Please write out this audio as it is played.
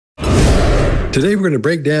Today, we're going to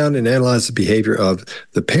break down and analyze the behavior of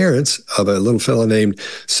the parents of a little fellow named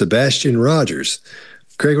Sebastian Rogers.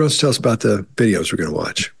 Greg, why don't you tell us about the videos we're going to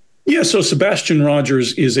watch? Yeah, so Sebastian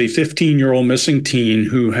Rogers is a 15-year-old missing teen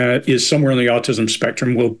who is somewhere on the autism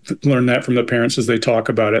spectrum. We'll learn that from the parents as they talk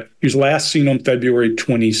about it. He was last seen on February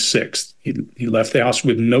 26th. He left the house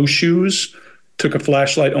with no shoes, took a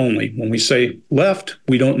flashlight only. When we say left,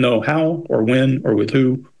 we don't know how or when or with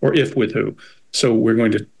who or if with who. So we're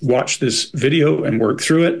going to watch this video and work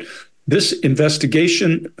through it. This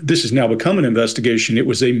investigation, this has now become an investigation. It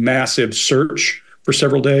was a massive search for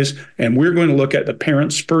several days, and we're going to look at the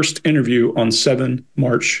parents' first interview on 7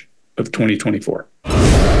 March of 2024.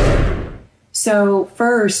 So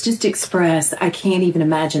first, just express, I can't even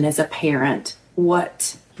imagine as a parent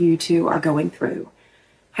what you two are going through.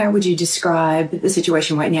 How would you describe the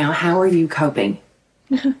situation right now? How are you coping?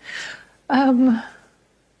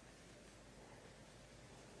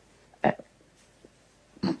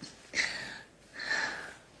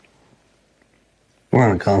 We're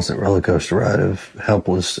on a constant roller coaster ride of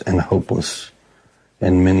helpless and hopeless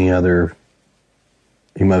and many other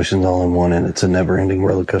emotions all in one, and it's a never-ending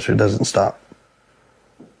roller coaster. It doesn't stop.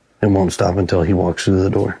 It won't stop until he walks through the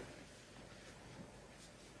door.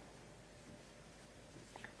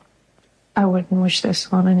 I wouldn't wish this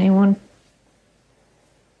on anyone.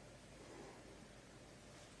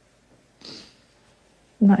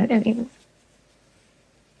 Not anyone.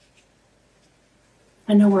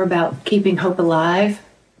 I know we're about keeping hope alive.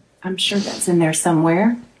 I'm sure that's in there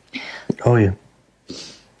somewhere. Oh, yeah.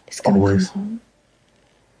 He's gonna Always. come home.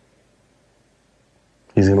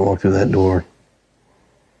 He's going to walk through that door.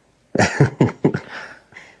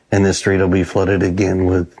 And the street will be flooded again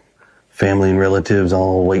with family and relatives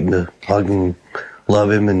all waiting to hug and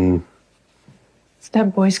love him. And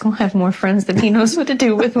That boy's gonna have more friends than he knows what to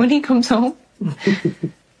do with when he comes home.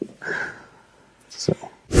 so. All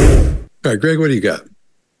right, Greg, what do you got?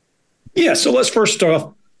 Yeah, so let's first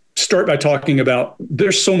off start by talking about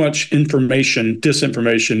there's so much information,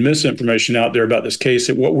 disinformation, misinformation out there about this case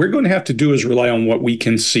that what we're going to have to do is rely on what we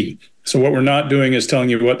can see. So what we're not doing is telling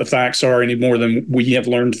you what the facts are any more than we have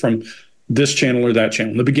learned from this channel or that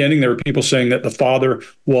channel. In the beginning, there were people saying that the father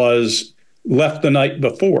was left the night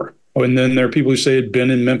before. And then there are people who say had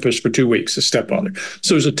been in Memphis for 2 weeks, the stepfather.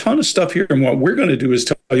 So there's a ton of stuff here. And what we're going to do is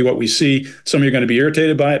tell you what we see. Some of you are going to be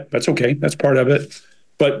irritated by it. That's okay. That's part of it.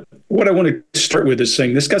 But what I want to start with is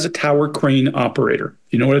saying this guy's a tower crane operator.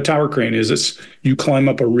 You know what a tower crane is? It's you climb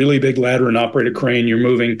up a really big ladder and operate a crane. You're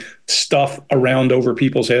moving stuff around over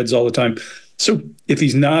people's heads all the time. So if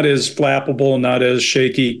he's not as flappable, not as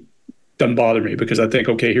shaky, doesn't bother me because I think,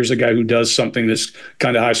 okay, here's a guy who does something that's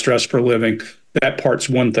kind of high stress for a living. That part's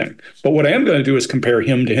one thing. But what I am going to do is compare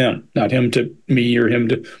him to him, not him to me or him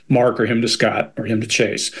to Mark or him to Scott or him to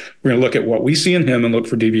Chase. We're going to look at what we see in him and look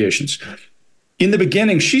for deviations. In the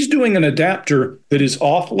beginning, she's doing an adapter that is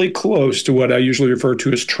awfully close to what I usually refer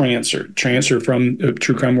to as trancer. Trancer from a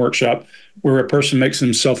True Crime Workshop, where a person makes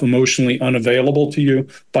himself emotionally unavailable to you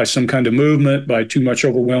by some kind of movement, by too much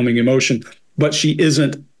overwhelming emotion, but she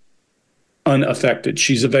isn't unaffected.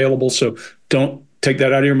 She's available, so don't take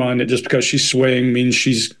that out of your mind that just because she's swaying means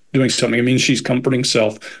she's doing something. It means she's comforting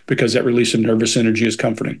self because that release of nervous energy is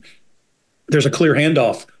comforting. There's a clear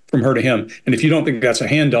handoff from her to him. And if you don't think that's a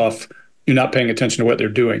handoff, you're not paying attention to what they're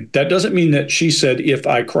doing. That doesn't mean that she said, if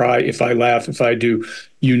I cry, if I laugh, if I do,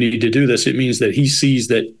 you need to do this. It means that he sees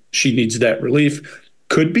that she needs that relief.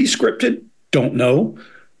 Could be scripted, don't know.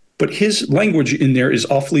 But his language in there is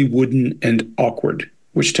awfully wooden and awkward,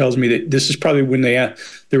 which tells me that this is probably when they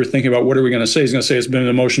were thinking about what are we going to say. He's going to say it's been an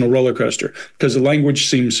emotional roller coaster because the language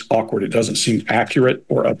seems awkward. It doesn't seem accurate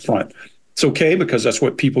or upfront. It's okay because that's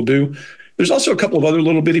what people do. There's also a couple of other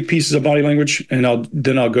little bitty pieces of body language, and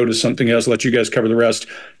then I'll go to something else, let you guys cover the rest.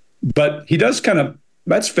 But he does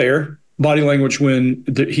that's fair, body language when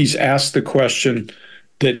he's asked the question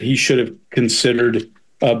that he should have considered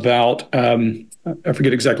about, I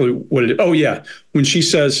forget exactly what it is. Oh, yeah, when she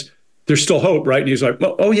says, there's still hope, right? And he's like,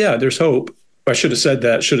 oh, yeah, there's hope. I should have said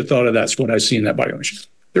that, should have thought of that's what I see in that body language.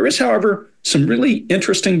 There is, however, some really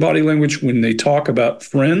interesting body language when they talk about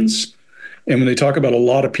friends. And when they talk about a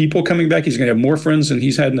lot of people coming back, he's going to have more friends than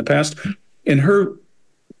he's had in the past. And her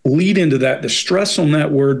lead into that, the stress on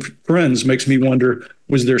that word friends makes me wonder,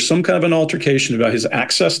 was there some kind of an altercation about his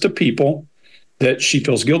access to people that she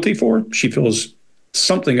feels guilty for? She feels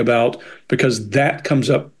something about, because that comes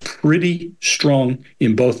up pretty strong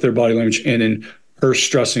in both their body language and in her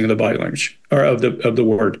stressing of the body language or of the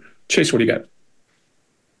word. Chase, what do you got?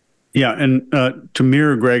 Yeah, and to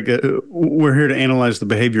mirror Greg, we're here to analyze the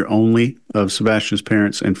behavior only of Sebastian's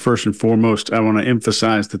parents. And first and foremost, I want to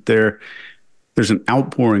emphasize that there there's an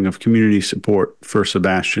outpouring of community support for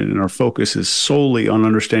Sebastian, and our focus is solely on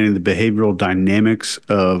understanding the behavioral dynamics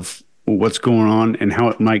of what's going on and how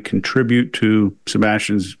it might contribute to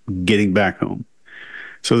Sebastian's getting back home.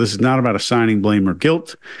 So this is not about assigning blame or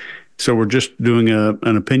guilt. So we're just doing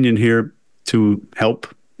an opinion here to help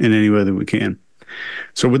in any way that we can.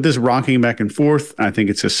 So with this rocking back and forth, I think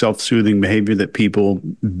it's a self-soothing behavior that people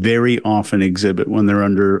very often exhibit when they're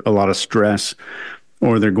under a lot of stress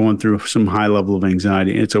or they're going through some high level of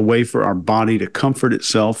anxiety. It's a way for our body to comfort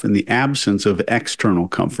itself in the absence of external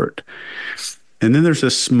comfort. And then there's a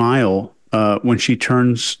smile when she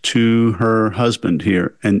turns to her husband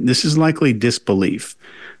here. And this is likely disbelief,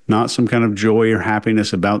 not some kind of joy or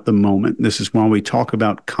happiness about the moment. This is why we talk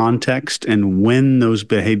about context and when those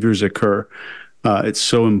behaviors occur. It's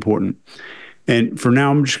so important. And for now,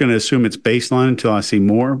 I'm just going to assume it's baseline until I see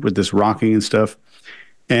more with this rocking and stuff.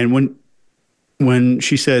 And when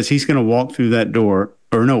she says he's going to walk through that door,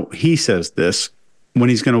 or no, he says this, when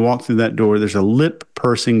he's going to walk through that door, there's a lip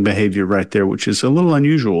pursing behavior right there, which is a little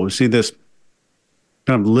unusual. We see this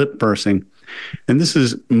kind of lip pursing. And this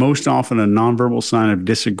is most often a nonverbal sign of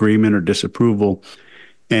disagreement or disapproval.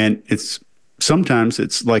 And sometimes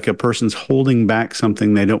it's like a person's holding back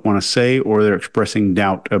something they don't want to say, or they're expressing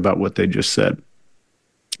doubt about what they just said.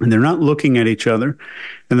 And they're not looking at each other,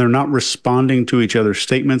 and they're not responding to each other's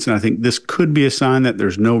statements. And I think this could be a sign that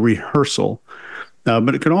there's no rehearsal.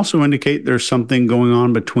 But it could also indicate there's something going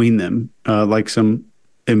on between them, like some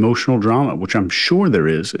emotional drama, which I'm sure there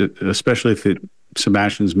is, especially if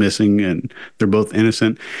Sebastian's missing and they're both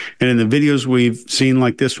innocent. And in the videos we've seen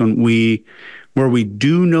like this one, where we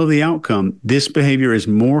do know the outcome, this behavior is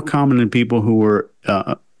more common in people who are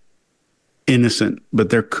innocent.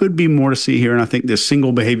 But there could be more to see here, and I think this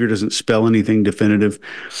single behavior doesn't spell anything definitive.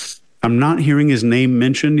 I'm not hearing his name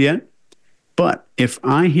mentioned yet. But if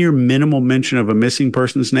I hear minimal mention of a missing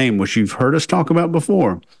person's name, which you've heard us talk about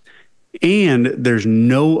before, and there's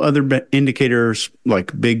no other indicators,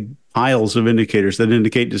 like big piles of indicators that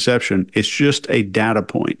indicate deception, it's just a data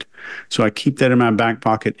point. So I keep that in my back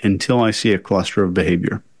pocket until I see a cluster of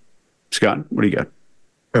behavior. Scott, what do you got?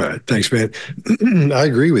 All right. Thanks, man. I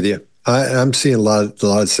agree with you. I'm seeing a lot of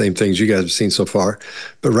the same things you guys have seen so far.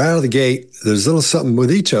 But right out of the gate, there's a little something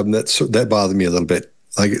with each of them that bothered me a little bit.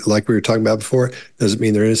 Like we were talking about before, doesn't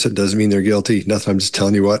mean they're innocent, doesn't mean they're guilty. Nothing. I'm just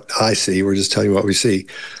telling you what I see. We're just telling you what we see.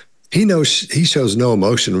 He shows no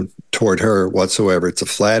emotion toward her whatsoever. It's a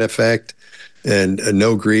flat effect and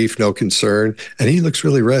no grief, no concern. And he looks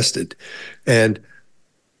really rested. And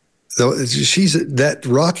so that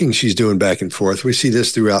rocking she's doing back and forth. We see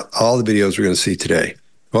this throughout all the videos we're going to see today.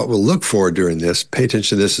 What we'll look for during this, pay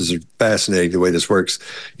attention to this, is fascinating the way this works.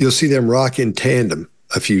 You'll see them rock in tandem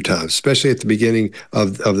a few times, especially at the beginning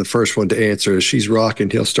of the first one to answer. As she's rocking,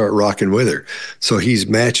 he'll start rocking with her. So he's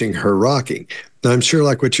matching her rocking. Now, I'm sure,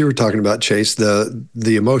 like what you were talking about, Chase, the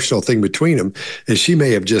emotional thing between them is she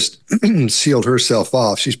may have just sealed herself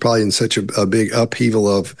off. She's probably in such a big upheaval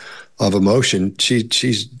of emotion.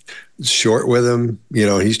 She's short with him.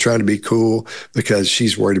 He's trying to be cool because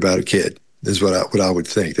she's worried about a kid, is what I would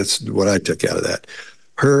think. That's what I took out of that.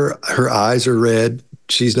 Her eyes are red.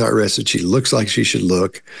 She's not rested. She looks like she should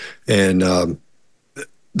look. And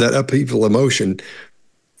that upheaval emotion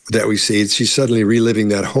that we see, she's suddenly reliving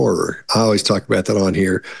that horror. I always talk about that on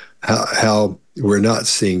here, how we're not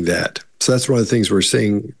seeing that. So that's one of the things we're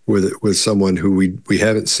seeing with someone who we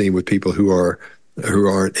haven't seen with people who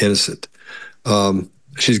aren't innocent.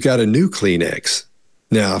 She's got a new Kleenex.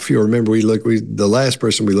 Now, if you remember, the last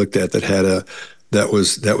person we looked at that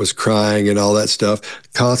was crying and all that stuff,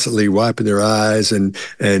 constantly wiping their eyes and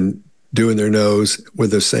doing their nose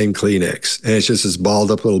with the same Kleenex. And it's just this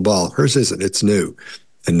balled up little ball. Hers isn't, it's new.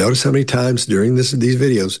 And notice how many times during these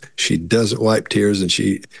videos, she doesn't wipe tears and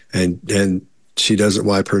she doesn't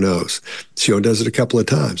wipe her nose. She only does it a couple of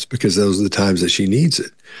times because those are the times that she needs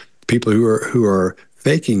it. People who are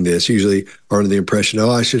faking this usually are under the impression,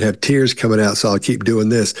 I should have tears coming out, so I'll keep doing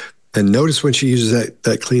this. And notice when she uses that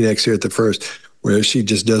Kleenex here at the first, where she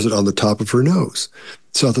just does it on the top of her nose.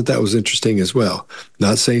 So I thought that was interesting as well.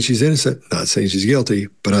 Not saying she's innocent, not saying she's guilty,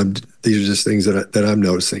 but these are just things that I'm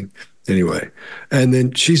noticing anyway. And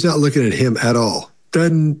then she's not looking at him at all.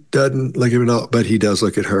 Doesn't look at him at all, but he does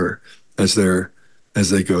look at her as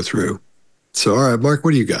they go through. So, all right, Mark,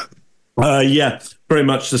 what do you got? Yeah, very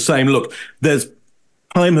much the same. Look,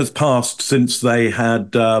 time has passed since they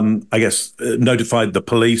had, notified the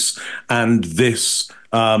police, and this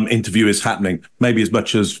interview is happening. Maybe as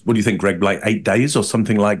much as, what do you think, Greg, like 8 days or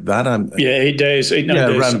something like that? 8 days, 9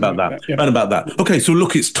 days. Around about that. Around about that. Okay, so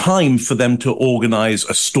look, it's time for them to organize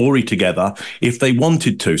a story together if they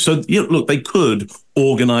wanted to. So, look, they could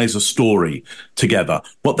organize a story together.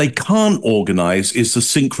 What they can't organize is the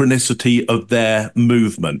synchronicity of their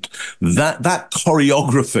movement. That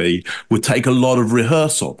choreography would take a lot of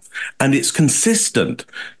rehearsal, and it's consistent.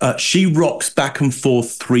 She rocks back and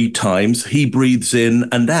forth 3 times. He breathes in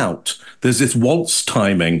and out. There's this waltz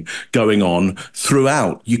timing going on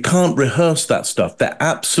throughout. You can't rehearse that stuff. They're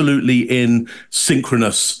absolutely in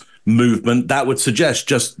synchronous movement. That would suggest,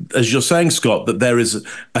 just as you're saying, Scott, that there is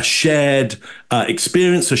a shared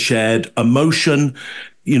experience, a shared emotion.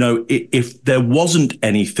 If there wasn't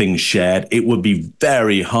anything shared, it would be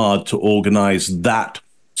very hard to organize that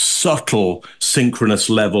subtle synchronous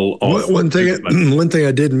level of one thing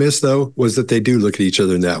I did miss, though, was that they do look at each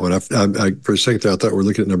other in that one. I for a second there, I thought we're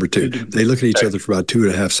looking at number 2. They look at each other for about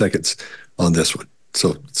 2.5 seconds on this one.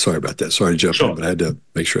 So sorry about that. Sorry to jump in, but I had to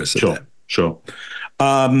make sure I said that. Sure.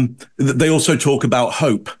 They also talk about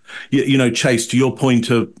hope. Chase, to your point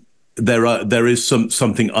of there is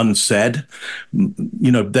something unsaid.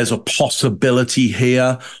 There's a possibility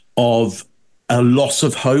here of a loss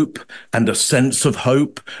of hope and a sense of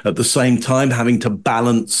hope at the same time, having to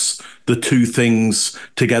balance the 2 things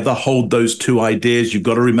together, hold those 2 ideas. You've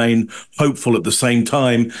got to remain hopeful at the same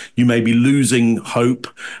time. You may be losing hope.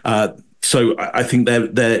 So I think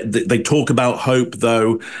they talk about hope,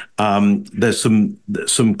 though. There's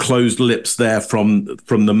some closed lips there from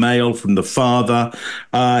the male, from the father.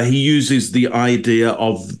 He uses the idea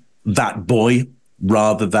of that boy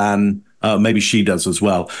rather than maybe she does as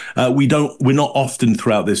well. We're not often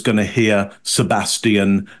throughout this going to hear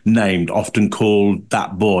Sebastian named, often called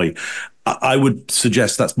that boy. I would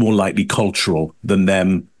suggest that's more likely cultural than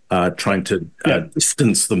them trying to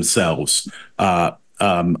distance themselves.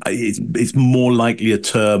 It's more likely a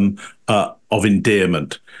term of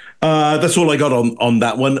endearment. That's all I got on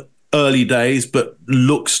that one. Early days, but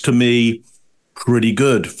looks to me pretty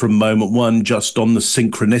good from moment one, just on the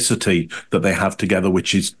synchronicity that they have together,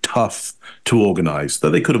 which is tough to organize. That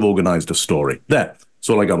they could have organized a story. That's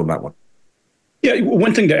all I got on that one. Yeah,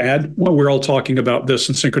 one thing to add while we're all talking about this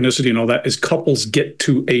and synchronicity and all that is couples get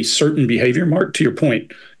to a certain behavior mark. To your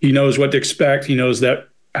point, he knows what to expect. He knows that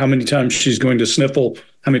how many times she's going to sniffle,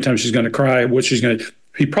 how many times she's going to cry, what she's going to.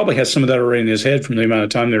 He probably has some of that already in his head from the amount of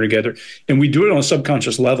time they're together. And we do it on a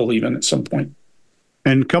subconscious level, even at some point.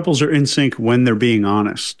 And couples are in sync when they're being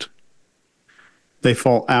honest. They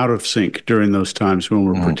fall out of sync during those times when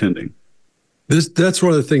we're pretending. That's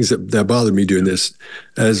one of the things that bothered me doing this.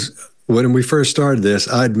 As when we first started this,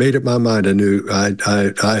 I'd made up my mind. I knew I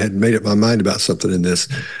had made up my mind about something in this,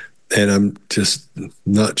 and I'm just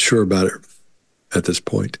not sure about it at this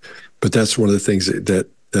point. But that's one of the things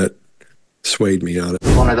that swayed me on it.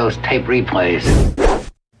 One of those tape replays.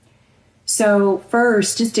 So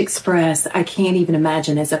first, just express, I can't even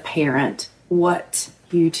imagine as a parent what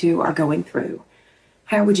you 2 are going through.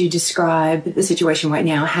 How would you describe the situation right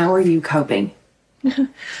now? How are you coping? We're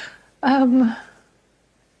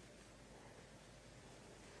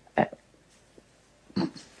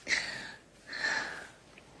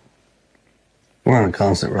on a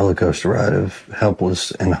constant roller coaster ride of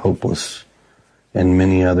helpless and hopeless and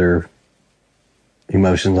many other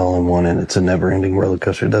emotions all in one, and it's a never-ending roller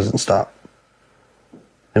coaster. It doesn't stop.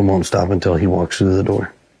 It won't stop until he walks through the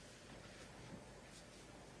door.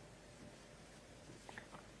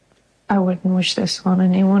 I wouldn't wish this on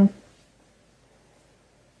anyone.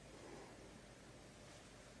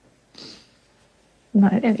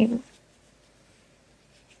 Not anyone.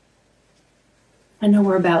 I know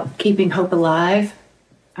we're about keeping hope alive.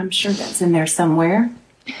 I'm sure that's in there somewhere.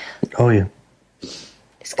 Oh, yeah.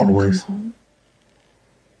 He's gonna Always. come home.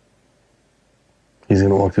 He's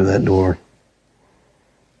going to walk through that door.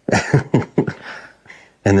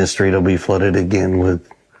 And this street will be flooded again with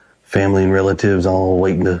family and relatives all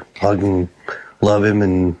waiting to hug and love him.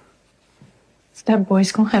 And That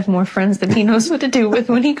boy's gonna have more friends than he knows what to do with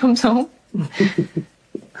when he comes home.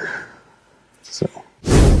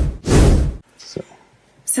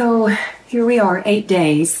 So here we are, 8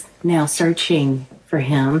 days now searching for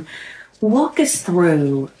him. Walk us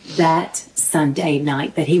through that Sunday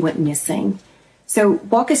night that he went missing. So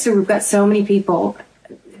walk us through, we've got so many people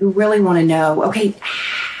who really want to know, okay,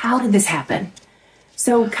 how did this happen?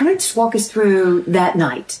 So kind of just walk us through that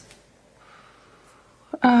night.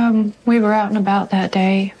 We were out and about that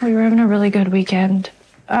day. We were having a really good weekend.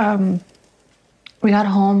 We got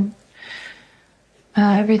home.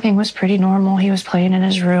 Everything was pretty normal. He was playing in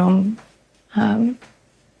his room.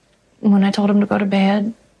 when I told him to go to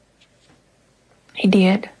bed, he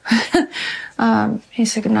did. He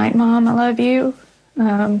said, "Good night, Mom, I love you."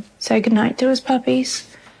 Said good night to his puppies.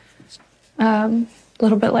 A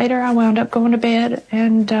little bit later, I wound up going to bed,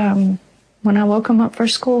 and when I woke him up for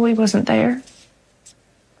school, he wasn't there.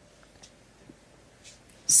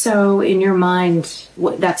 So in your mind,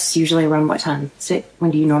 that's usually around what time?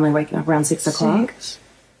 When do you normally wake up? Around 6 o'clock? 6.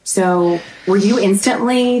 So were you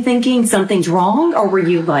instantly thinking something's wrong? Or were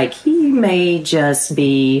you like, he may just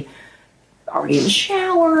be already in the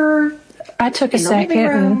shower? I took a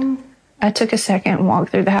second and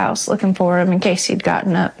walked through the house looking for him in case he'd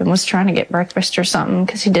gotten up and was trying to get breakfast or something,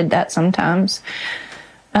 because he did that sometimes.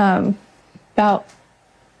 About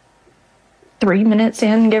 3 minutes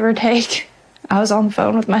in, give or take, I was on the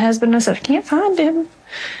phone with my husband. I said, "I can't find him."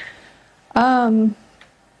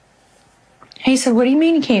 He said, "What do you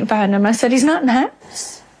mean you can't find him?" I said, "He's not in the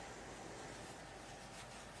house."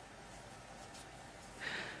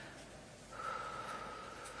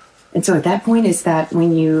 And so at that point, is that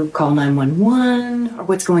when you call 911, or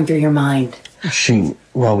what's going through your mind?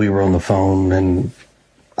 While we were on the phone, and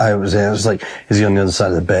I was like, is he on the other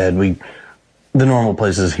side of the bed? The normal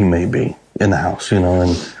places he may be in the house,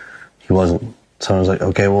 and he wasn't. So I was like,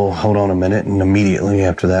 okay, well, hold on a minute. And immediately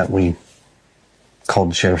after that, we called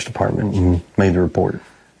the sheriff's department and made the report.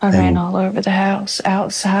 I ran all over the house,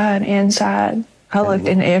 outside, inside. I looked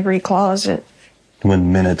in every closet.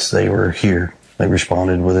 Within minutes, they were here. They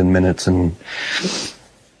responded within minutes, and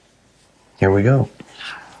here we go.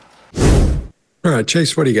 All right,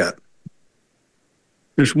 Chase, what do you got?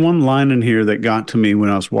 There's one line in here that got to me when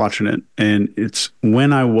I was watching it, and it's,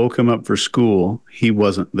 "When I woke him up for school, he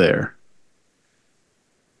wasn't there."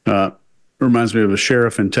 Reminds me of a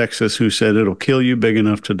sheriff in Texas who said, "It'll kill you big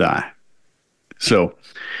enough to die." So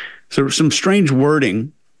some strange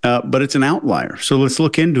wording, but it's an outlier. So let's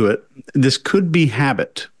look into it. This could be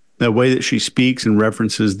habit, the way that she speaks and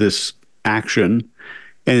references this action,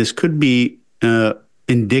 and this could be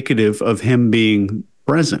indicative of him being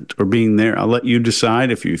present or being there. I'll let you decide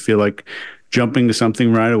if you feel like jumping to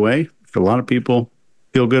something right away. For a lot of people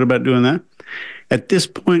feel good about doing that. At this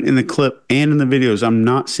point in the clip and in the videos, I'm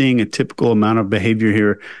not seeing a typical amount of behavior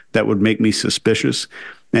here that would make me suspicious.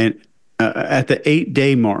 And at the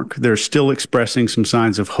 8-day mark, they're still expressing some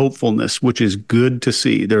signs of hopefulness, which is good to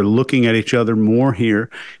see. They're looking at each other more here,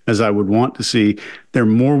 as I would want to see. They're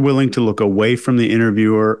more willing to look away from the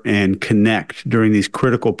interviewer and connect during these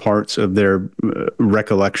critical parts of their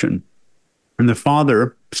recollection. And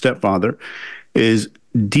the stepfather, is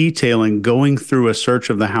detailing going through a search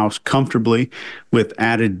of the house comfortably with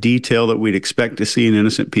added detail that we'd expect to see in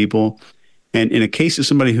innocent people. And in a case of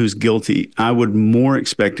somebody who's guilty, I would more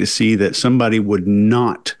expect to see that somebody would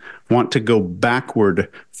not want to go backward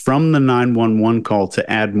from the 911 call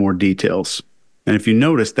to add more details. And if you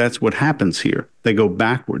notice, that's what happens here. They go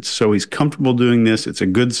backwards. So he's comfortable doing this. It's a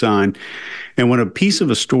good sign. And when a piece of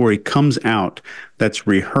a story comes out that's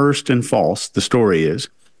rehearsed and false, the story is,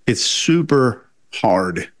 it's super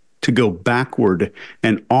hard to go backward.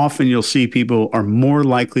 And often you'll see people are more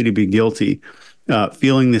likely to be guilty,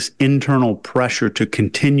 feeling this internal pressure to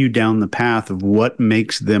continue down the path of what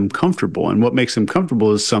makes them comfortable. And what makes them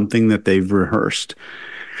comfortable is something that they've rehearsed.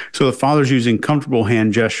 So the father's using comfortable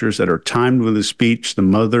hand gestures that are timed with his speech. The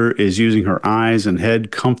mother is using her eyes and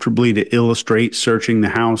head comfortably to illustrate searching the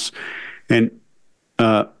house. And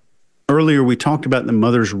earlier, we talked about the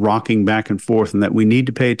mother's rocking back and forth and that we need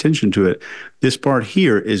to pay attention to it. This part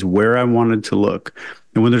here is where I wanted to look.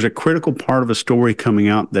 And when there's a critical part of a story coming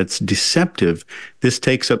out that's deceptive, this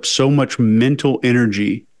takes up so much mental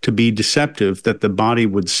energy to be deceptive that the body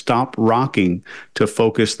would stop rocking to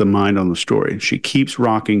focus the mind on the story. She keeps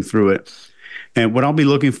rocking through it. And what I'll be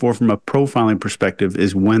looking for from a profiling perspective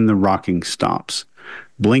is when the rocking stops.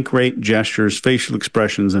 Blink rate, gestures, facial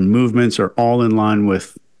expressions, and movements are all in line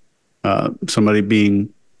with somebody being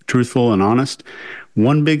truthful and honest.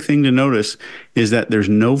 One big thing to notice is that there's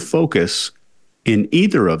no focus in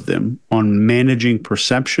either of them on managing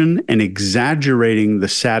perception and exaggerating the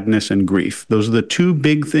sadness and grief. Those are the two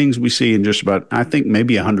big things we see in just about, I think,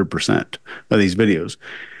 maybe 100% of these videos.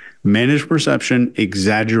 Manage perception,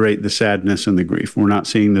 exaggerate the sadness and the grief. We're not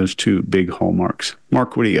seeing those two big hallmarks.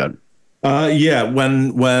 Mark, what do you got? Yeah,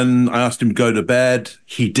 when I asked him to go to bed,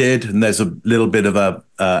 he did, and there's a little bit of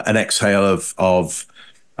an exhale of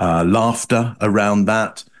laughter around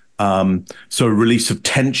that. So a release of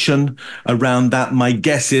tension around that. My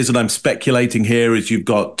guess is, and I'm speculating here, is you've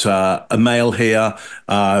got a male here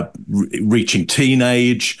reaching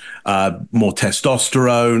teenage, more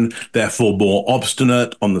testosterone, therefore more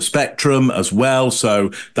obstinate on the spectrum as well.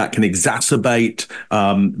 So that can exacerbate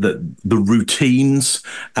the routines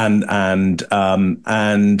and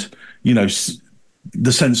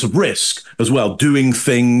the sense of risk as well, doing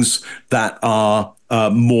things that are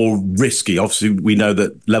more risky. Obviously, we know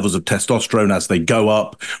that levels of testosterone, as they go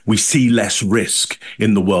up, we see less risk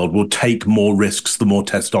in the world. We'll take more risks the more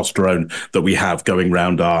testosterone that we have going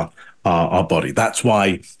around our body. That's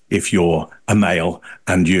why if you're a male,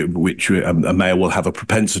 a male will have a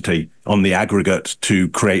propensity on the aggregate to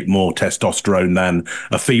create more testosterone than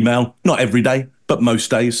a female. Not every day, but most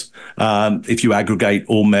days, if you aggregate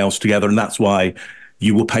all males together. And that's why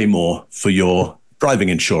you will pay more for your driving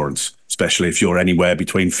insurance, especially if you're anywhere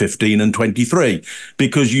between 15 and 23,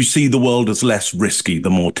 because you see the world as less risky the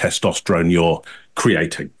more testosterone you're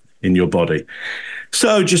creating in your body.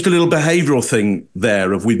 So just a little behavioral thing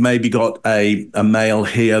there of we've maybe got a male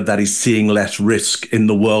here that is seeing less risk in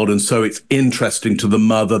the world. And so it's interesting to the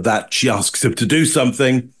mother that she asks him to do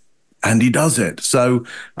something and he does it. So,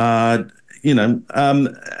 no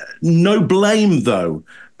blame, though,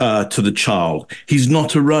 to the child. He's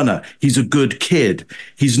not a runner. He's a good kid.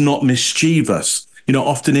 He's not mischievous.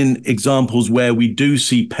 Often in examples where we do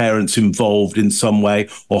see parents involved in some way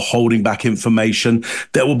or holding back information,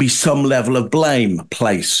 there will be some level of blame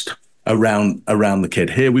placed around the kid.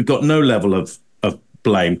 Here, we've got no level of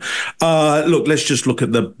blame. Look, let's just look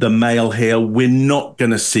at the male here. We're not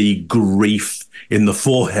going to see grief in the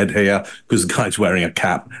forehead here because the guy's wearing a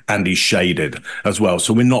cap and he's shaded as well.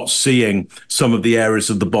 So we're not seeing some of the areas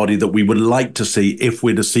of the body that we would like to see if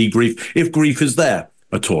we're to see grief, if grief is there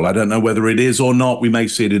at all. I don't know whether it is or not. We may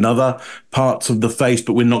see it in other parts of the face,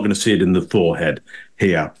 but we're not going to see it in the forehead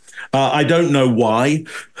here. I don't know why.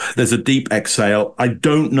 There's a deep exhale. I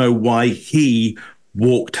don't know why he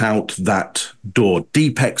walked out that door.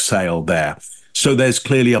 Deep exhale there. So there's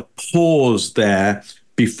clearly a pause there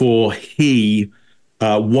before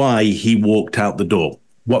why he walked out the door.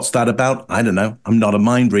 What's that about? I don't know. I'm not a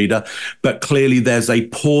mind reader, but clearly there's a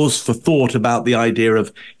pause for thought about the idea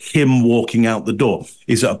of him walking out the door.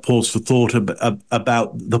 Is it a pause for thought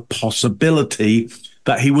about the possibility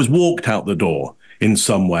that he was walked out the door in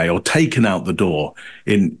some way or taken out the door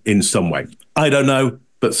in some way? I don't know,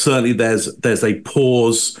 but certainly there's a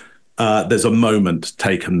pause. There's a moment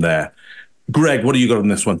taken there. Greg, what do you got on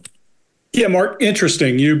this one? Yeah, Mark,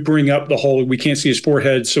 interesting. You bring up the whole, we can't see his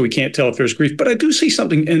forehead, so we can't tell if there's grief. But I do see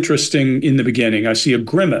something interesting in the beginning. I see a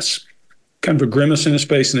grimace, kind of a grimace in his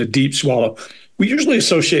face and a deep swallow. We usually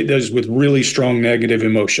associate those with really strong negative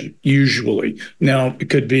emotion, usually. Now, it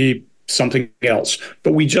could be something else.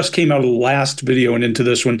 But we just came out of the last video and into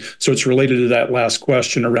this one, so it's related to that last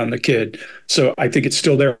question around the kid. So I think it's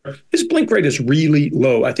still there. His blink rate is really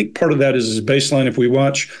low. I think part of that is his baseline. If we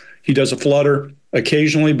watch, he does a flutter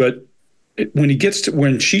occasionally, but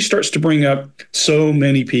when she starts to bring up so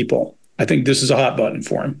many people, I think this is a hot button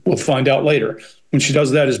for him. We'll find out later. When she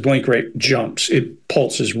does that, his blink rate jumps. It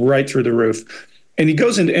pulses right through the roof. And he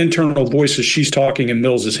goes into internal voices. She's talking and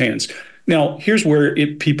mills his hands. Now, here's where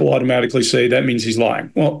people automatically say that means he's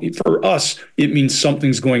lying. Well, for us, it means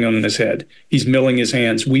something's going on in his head. He's milling his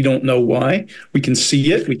hands. We don't know why. We can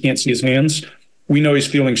see it. We can't see his hands. We know he's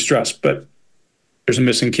feeling stressed, but there's a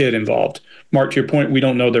missing kid involved. Mark, to your point, we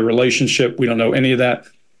don't know their relationship. We don't know any of that.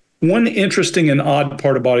 One interesting and odd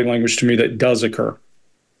part of body language to me that does occur.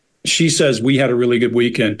 She says, we had a really good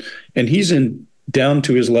weekend. And he's down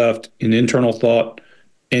to his left in internal thought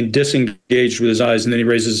and disengaged with his eyes. And then he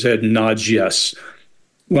raises his head and nods yes.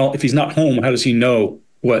 Well, if he's not home, how does he know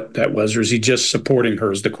what that was? Or is he just supporting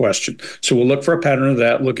her is the question. So we'll look for a pattern of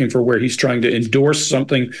that, looking for where he's trying to endorse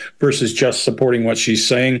something versus just supporting what she's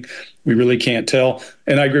saying. We really can't tell.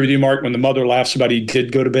 And I agree with you, Mark, when the mother laughs about he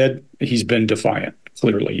did go to bed, he's been defiant.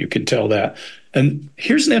 Clearly, you can tell that. And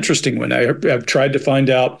here's an interesting one. I've tried to find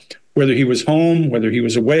out whether he was home, whether he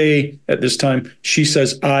was away at this time. She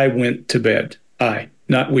says, I went to bed. I,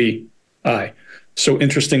 not we, I. So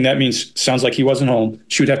interesting. That means, sounds like he wasn't home.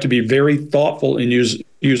 She would have to be very thoughtful and use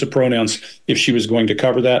the pronouns if she was going to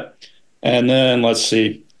cover that. And then let's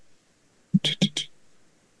see.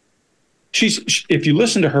 If you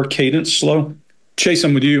listen to her cadence slow, Chase,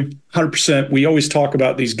 I'm with you 100%. We always talk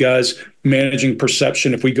about these guys managing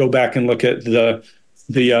perception. If we go back and look at the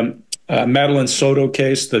Madeline Soto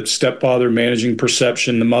case, the stepfather managing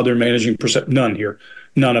perception, the mother managing perception, none here,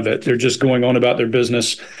 none of it. They're just going on about their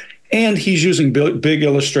business. And he's using big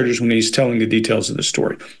illustrators when he's telling the details of the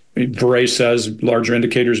story. Bray says larger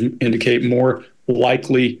indicators indicate more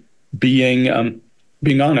likely being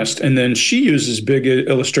honest. And then she uses big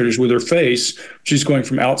illustrators with her face. She's going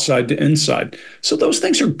from outside to inside. So those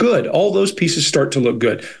things are good. All those pieces start to look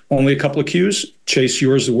good. Only a couple of cues. Chase,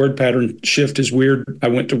 yours, the word pattern shift is weird. I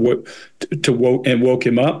went to woke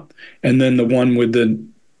him up. And then the one with the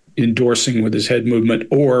endorsing with his head movement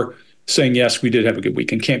or saying, yes, we did have a good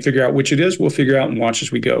weekend. Can't figure out which it is. We'll figure out and watch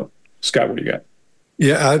as we go. Scott, what do you got?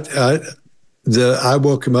 Yeah, I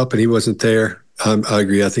woke him up and he wasn't there. I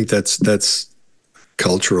agree. I think that's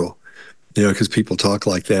cultural, because people talk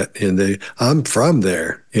like that. And I'm from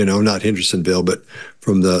there, not Hendersonville, but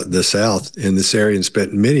from the South in this area, and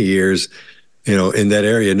spent many years, in that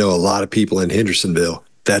area. Know a lot of people in Hendersonville.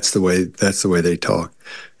 That's the way they talk.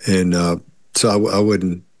 And so I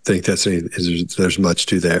wouldn't think there's much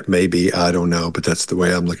to that. Maybe, I don't know, but that's the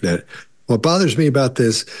way I'm looking at it. What bothers me about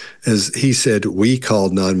this is he said we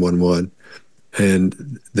called 911,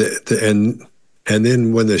 and and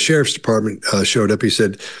then when the sheriff's department showed up, he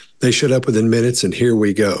said they showed up within minutes, and here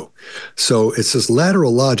we go. So it's this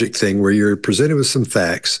lateral logic thing where you're presented with some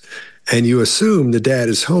facts, and you assume the dad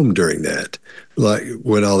is home during that, like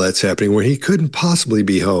when all that's happening, when he couldn't possibly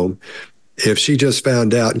be home if she just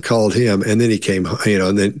found out and called him, and then he came,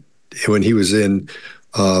 and then when he was in,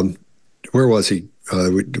 where was he?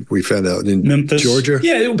 We found out in Memphis, Georgia.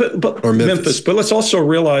 Yeah, but or Memphis. But let's also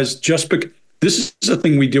realize this is a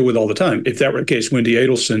thing we deal with all the time. If that were the case, Wendy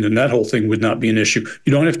Adelson, and that whole thing would not be an issue.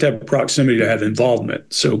 You don't have to have proximity to have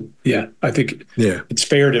involvement. So yeah, I think it's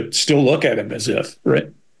fair to still look at him as if, right?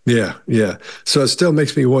 Yeah. So it still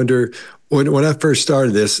makes me wonder. When I first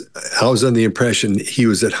started this, I was under the impression he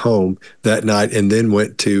was at home that night and then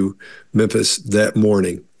went to Memphis that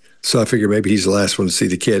morning. So I figured maybe he's the last one to see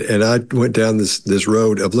the kid. And I went down this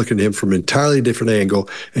road of looking at him from an entirely different angle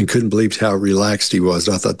and couldn't believe how relaxed he was.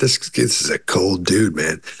 And I thought, this is a cold dude,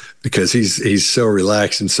 man, because he's so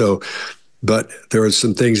relaxed. And so, but there are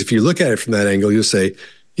some things, if you look at it from that angle, you'll say,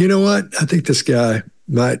 you know what? I think this guy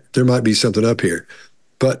there might be something up here.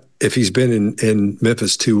 But if he's been in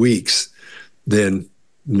Memphis 2 weeks, then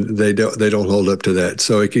they don't hold up to that.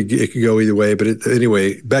 So it could go either way. But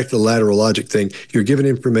anyway, back to the lateral logic thing. You're given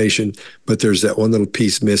information, but there's that one little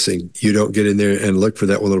piece missing. You don't get in there and look for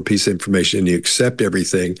that one little piece of information, and you accept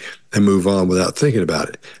everything and move on without thinking about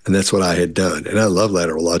it. And that's what I had done. And I love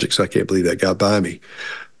lateral logic, so I can't believe that got by me.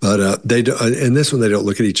 But they don't, in this one, they don't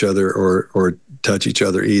look at each other or touch each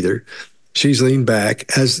other either. She's leaned back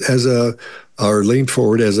or leaned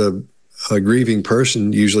forward as a grieving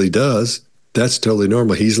person usually does. That's totally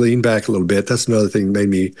normal. He's leaned back a little bit. That's another thing that made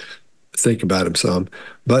me think about him some.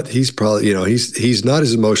 But he's probably, he's not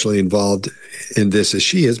as emotionally involved in this as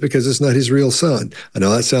she is because it's not his real son. I know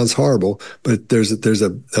that sounds horrible, but there's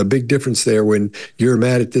a big difference there when you're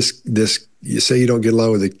mad at this. You say you don't get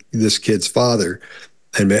along with this kid's father,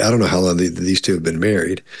 and I don't know how long these two have been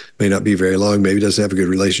married. May not be very long. Maybe doesn't have a good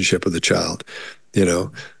relationship with the child.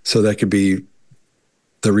 So that could be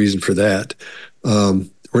the reason for that.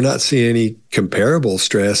 We're not seeing any comparable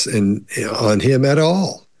stress on him at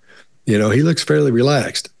all. He looks fairly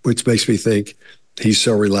relaxed, which makes me think he's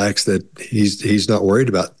so relaxed that he's not worried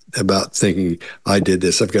about thinking, I did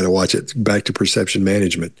this. I've got to watch it. Back to perception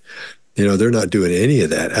management. They're not doing any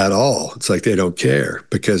of that at all. It's like they don't care,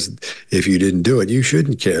 because if you didn't do it, you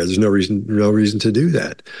shouldn't care. There's no reason to do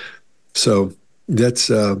that. So that's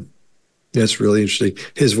really interesting.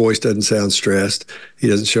 His voice doesn't sound stressed. He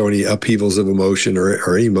doesn't show any upheavals of emotion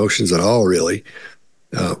or any emotions at all, really,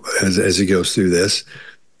 as he goes through this.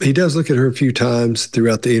 He does look at her a few times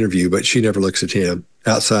throughout the interview, but she never looks at him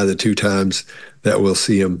outside the 2 times that we'll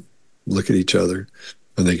see them look at each other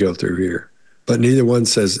when they go through here. But neither one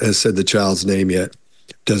has said the child's name yet.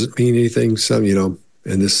 Doesn't mean anything. Some, in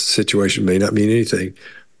this situation may not mean anything,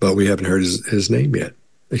 but we haven't heard his name yet,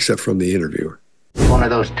 except from the interviewer. One of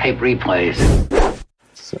those tape replays.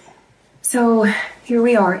 So here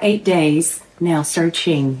we are, 8 days now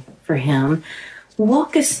searching for him.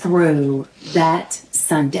 Walk us through that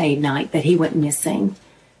Sunday night that he went missing.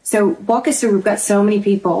 So walk us through, we've got so many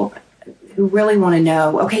people who really want to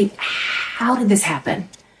know, okay, how did this happen?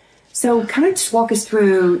 So kind of just walk us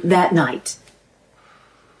through that night.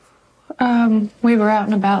 We were out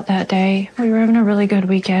and about that day. We were having a really good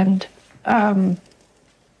weekend.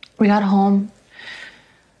 We got home.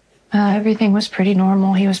 Everything was pretty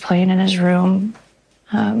normal. He was playing in his room.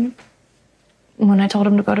 When I told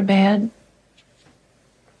him to go to bed,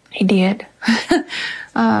 he did.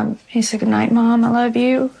 He said, "Good night, Mom. I love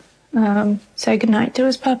you." Said goodnight to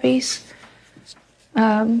his puppies.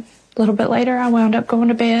 little bit later, I wound up going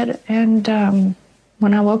to bed, and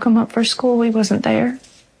when I woke him up for school, he wasn't there.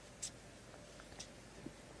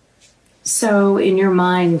 So in your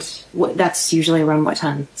mind, that's usually around what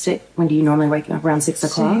time? When do you normally wake up? Around 6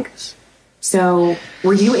 o'clock? 6. So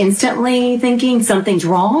were you instantly thinking something's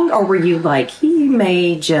wrong, or were you like, he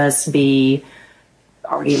may just be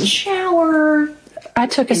already in the shower? I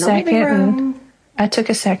took a second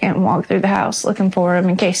and walked through the house looking for him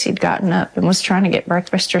in case he'd gotten up and was trying to get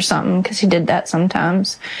breakfast or something, because he did that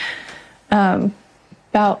sometimes.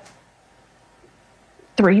 About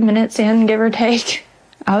 3 minutes in, give or take,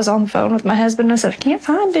 I was on the phone with my husband. I said, I can't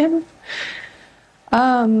find him.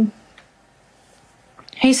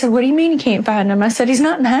 He said, what do you mean you can't find him? I said, he's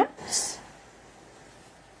not in the house.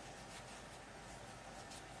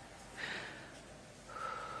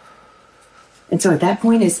 And so at that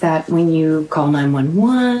point, is that when you call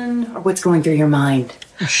 911, or what's going through your mind?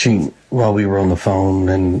 While we were on the phone,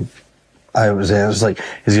 and I was like,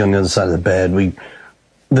 is he on the other side of the bed?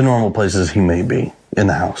 The normal places he may be in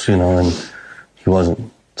the house, you know, and he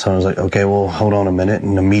wasn't. So I was like, okay, well, hold on a minute.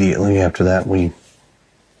 And immediately after that, we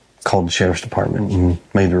called the sheriff's department and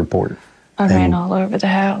made the report. I ran all over the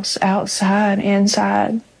house, outside,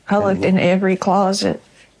 inside. I looked in every closet.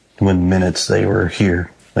 Within minutes, they were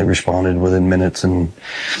here. They responded within minutes, and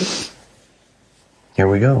here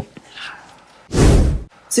we go.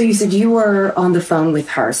 So you said you were on the phone with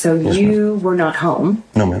her, so yes, you were not home?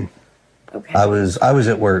 No, ma'am. Okay. I was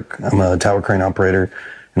at work. I'm a tower crane operator,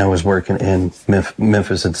 and I was working in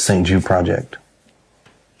Memphis at the St. Jude Project.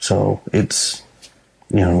 So it's,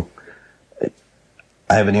 you know,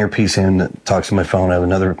 I have an earpiece in that talks to my phone. I have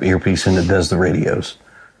another earpiece in that does the radios.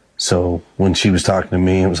 So when she was talking to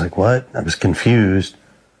me, it was like, what? I was confused.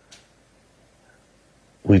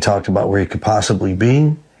 We talked about where he could possibly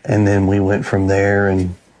be, and then we went from there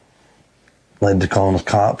and led to calling the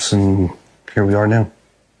cops, and here we are now.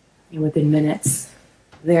 And within minutes,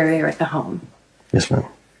 they're there at the home. Yes, ma'am.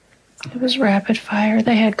 It was rapid fire.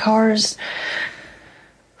 They had cars.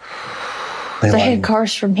 They had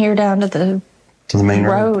cars from here down to the main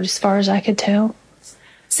road, as far as I could tell.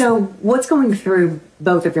 So what's going through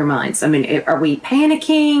both of your minds? I mean, are we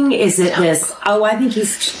panicking? Is it this, oh, I think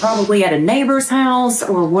he's probably at a neighbor's house,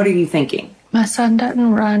 or what are you thinking? My son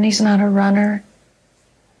doesn't run. He's not a runner.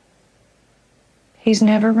 He's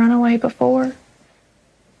never run away before.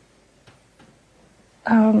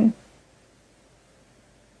 I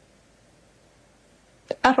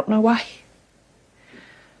don't know why.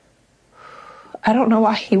 I don't know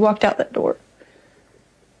why he walked out that door.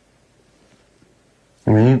 I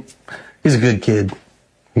mean, he's a good kid.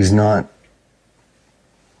 He's not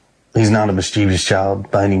a mischievous child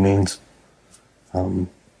by any means.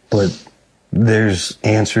 But there's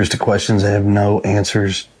answers to questions that have no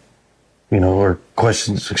answers, you know, or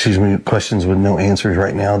questions with no answers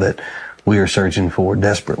right now that we are searching for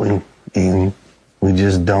desperately, and we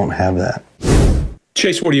just don't have that.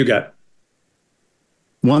 Chase, what do you got?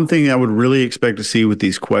 One thing I would really expect to see with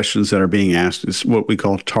these questions that are being asked is what we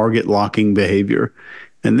call target locking behavior.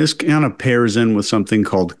 And this kind of pairs in with something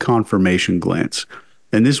called confirmation glance.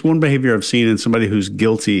 And this one behavior I've seen in somebody who's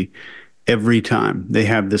guilty every time they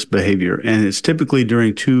have this behavior. And it's typically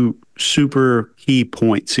during two super key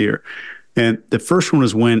points here. And the first one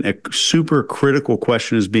is when a super critical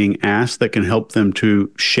question is being asked that can help them to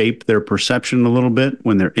shape their perception a little bit,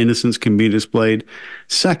 when their innocence can be displayed.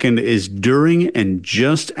 Second is during and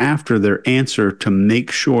just after their answer to make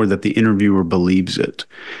sure that the interviewer believes it.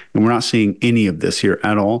 And we're not seeing any of this here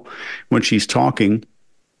at all. When she's talking,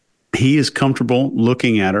 he is comfortable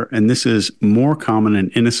looking at her, and this is more common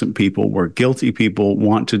in innocent people, where guilty people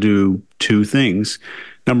want to do two things.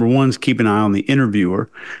 Number one is keep an eye on the interviewer,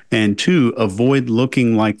 and two, avoid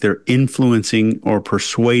looking like they're influencing or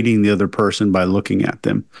persuading the other person by looking at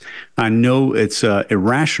them. I know it's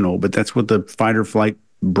irrational, but that's what the fight or flight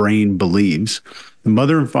brain believes. The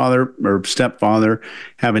mother and father or stepfather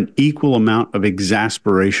have an equal amount of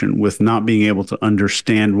exasperation with not being able to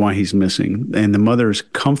understand why he's missing. And the mother is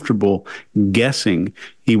comfortable guessing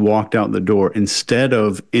he walked out the door instead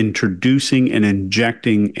of introducing and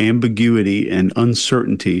injecting ambiguity and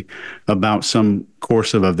uncertainty about some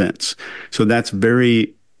course of events. So that's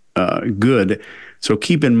very good. So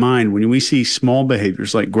keep in mind, when we see small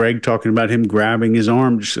behaviors like Greg talking about him grabbing his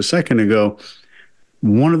arm just a second ago,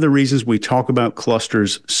 one of the reasons we talk about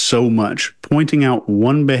clusters so much, pointing out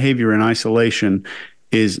one behavior in isolation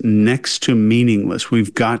is next to meaningless.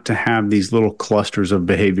 We've got to have these little clusters of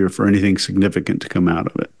behavior for anything significant to come out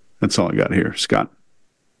of it. That's all I got here. Scott.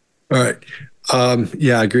 All right.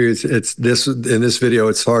 Yeah, I agree. It's this in this video.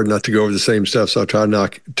 It's hard not to go over the same stuff, so I'll try to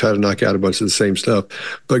knock out a bunch of the same stuff.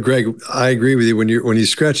 But Greg, I agree with you. When he's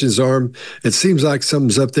scratching his arm, it seems like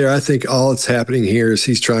something's up there. I think all that's happening here is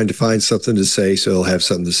he's trying to find something to say, so he'll have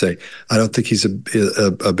something to say. I don't think he's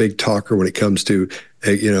a big talker when it comes to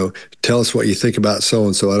tell us what you think about so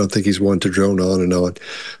and so. I don't think he's one to drone on and on.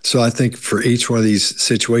 So I think for each one of these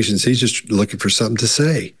situations, he's just looking for something to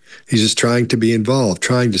say. He's just trying to be involved,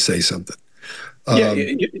 trying to say something.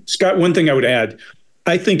 Scott, one thing I would add,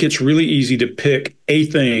 I think it's really easy to pick a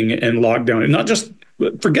thing and lock down, and not just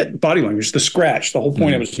forget body language, the scratch. The whole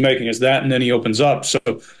point I was making is that, and then he opens up. So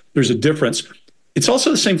there's a difference. It's also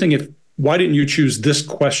the same thing. Why didn't you choose this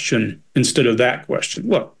question instead of that question?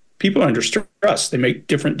 Look, people are under stress. They make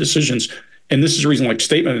different decisions. And this is a reason, like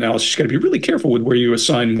statement analysis, you got to be really careful with where you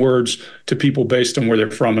assign words to people based on where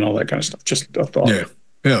they're from and all that kind of stuff. Just a thought.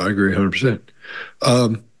 Yeah, I agree 100%.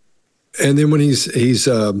 And then when he's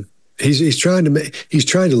trying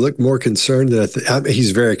to look more concerned than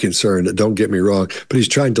he's very concerned. Don't get me wrong, but he's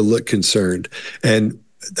trying to look concerned. And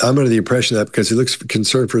I'm under the impression that because he looks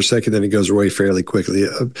concerned for a second, then he goes away fairly quickly.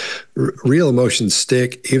 Real emotions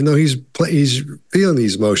stick, even though he's feeling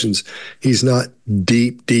these emotions. He's not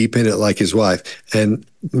deep in it like his wife. And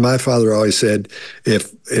my father always said,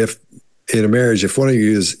 if in a marriage, if one of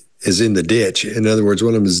you is in the ditch, in other words,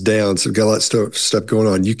 one of them is down, so got a lot of stuff going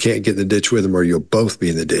on, you can't get in the ditch with him, or you'll both be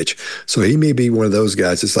in the ditch. So he may be one of those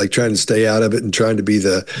guys. It's like trying to stay out of it and trying to be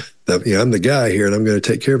I'm the guy here and I'm going to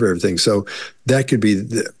take care of everything. So that could be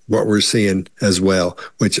what we're seeing as well,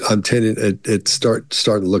 which I'm tending it starting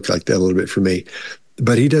to look like that a little bit for me.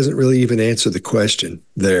 But he doesn't really even answer the question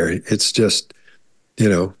there. It's just, he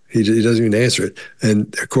doesn't even answer it.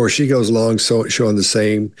 And of course, she goes along showing the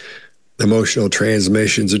same emotional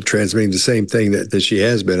transmissions and transmitting the same thing that she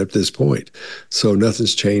has been up to this point. So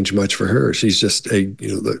nothing's changed much for her. She's just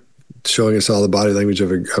showing us all the body language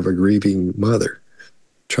of a grieving mother.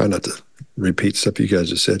 Try not to repeat stuff you guys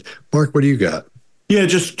just said. Mark, what do you got? Yeah,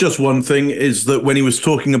 just one thing is that when he was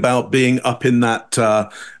talking about being up in that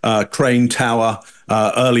crane tower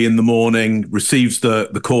early in the morning, receives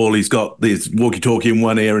the call, he's got his walkie-talkie in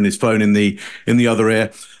one ear and his phone in the other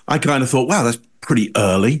ear. I kind of thought, wow, that's pretty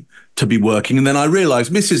early to be working. And then I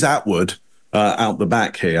realized Mrs. Atwood out the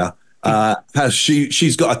back here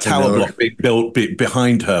she's got a tower block being built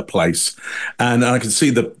behind her place, and I can see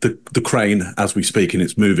the crane as we speak, and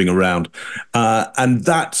it's moving around, and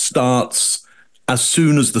that starts as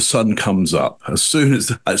soon as the sun comes up. So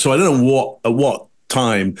I don't know at what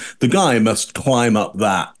time the guy must climb up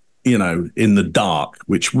that, in the dark,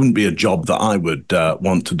 which wouldn't be a job that I would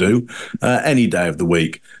want to do any day of the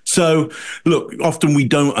week. So, look, often we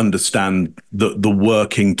don't understand the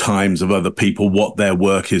working times of other people, what their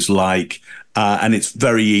work is like. And it's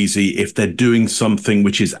very easy if they're doing something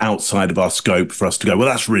which is outside of our scope for us to go, well,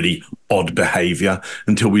 that's really odd behavior,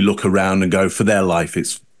 until we look around and go, for their life,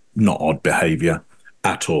 it's not odd behavior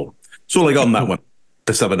at all. That's all I got on that one.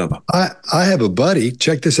 Let's have another. I have a buddy.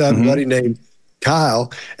 Check this out. A buddy named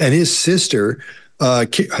Kyle, and his sister,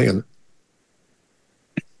 hang on.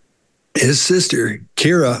 His sister,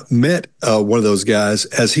 Kira, met one of those guys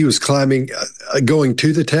as he was climbing, going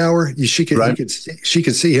to the tower. She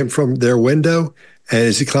could see him from their window, and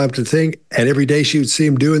as he climbed to the thing, and every day she would see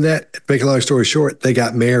him doing that. Make a long story short, they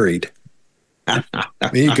got married.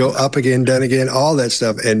 He'd go up again, down again, all that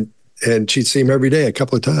stuff, and she'd see him every day a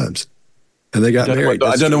couple of times, and they got married.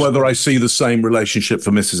 I don't know whether I see the same relationship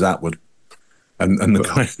for Mrs. Atwood and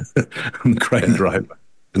the crane driver.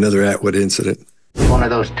 Another Atwood incident. One of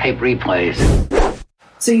those tape replays.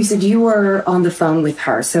 So you said you were on the phone with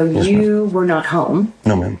her, so yes, you were not home?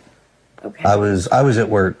 No, ma'am. Okay. I was at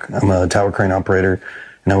work. I'm a tower crane operator,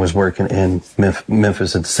 and I was working in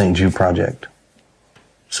Memphis at the St. Jude project.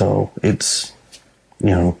 So it's,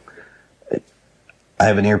 I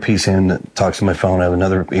have an earpiece in that talks to my phone. I have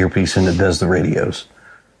another earpiece in that does the radios.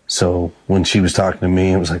 So when she was talking to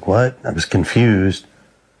me, it was like, what? I was confused.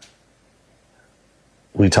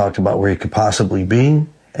 We talked about where he could possibly be,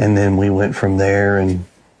 and then we went from there and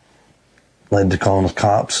led to calling the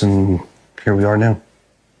cops, and here we are now.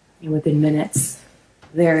 And within minutes,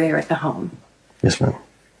 they're there at the home. Yes, ma'am.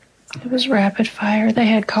 It was rapid fire. They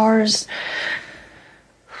had cars.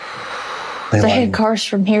 They had cars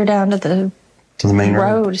from here down to the main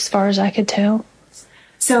road, as far as I could tell.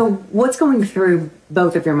 So what's going through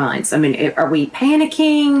both of your minds? I mean, are we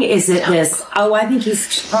panicking? Is it this, I think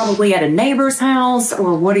he's probably at a neighbor's house,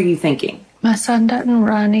 or what are you thinking? My son doesn't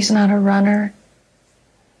run. He's not a runner.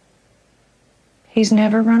 He's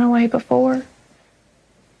never run away before.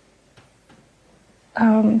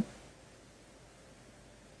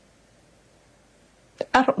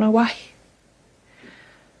 I don't know why.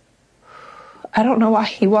 I don't know why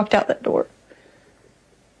he walked out that door.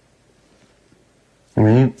 I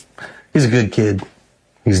mean, he's a good kid.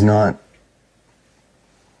 He's not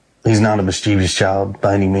a mischievous child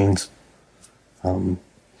by any means.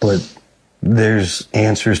 But there's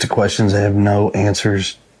answers to questions that have no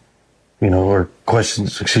answers, or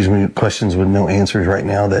questions with no answers right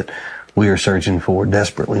now that we are searching for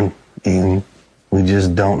desperately, and we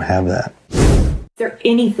just don't have that. Is there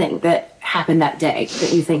anything that happened that day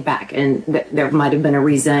that you think back and that there might have been a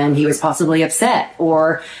reason he was possibly upset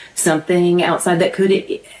or something outside that could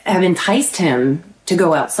have enticed him to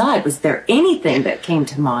go outside? Was there anything that came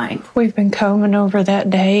to mind? We've been combing over that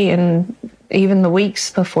day and even the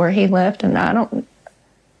weeks before he left, and I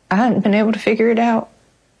hadn't been able to figure it out.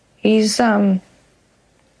 He's, that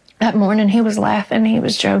morning he was laughing, he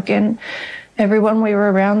was joking. Everyone we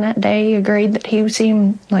were around that day agreed that he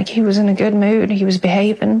seemed like he was in a good mood. He was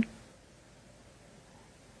behaving.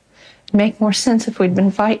 It'd make more sense if we'd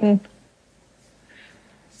been fighting.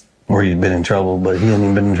 Or he'd been in trouble, but he hadn't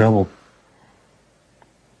even been in trouble.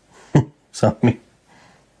 So, I mean,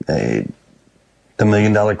 the $1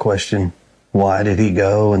 million question, why did he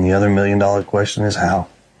go? And the other $1 million question is how.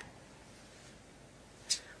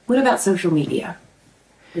 What about social media?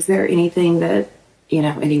 Is there anything that,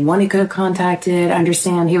 anyone he could have contacted? I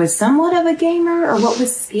understand he was somewhat of a gamer, or what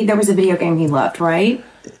was he? There was a video game he loved, right?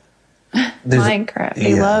 Minecraft.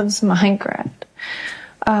 He loves Minecraft.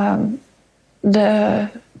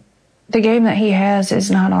 The game that he has is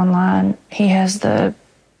not online. He has the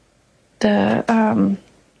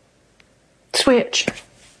Switch.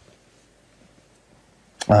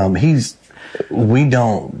 We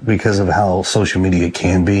don't, because of how social media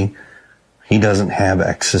can be, he doesn't have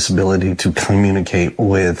accessibility to communicate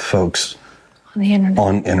with folks on the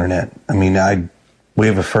internet. I mean, we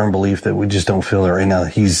have a firm belief that we just don't feel that right now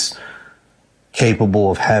he's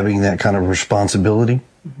capable of having that kind of responsibility.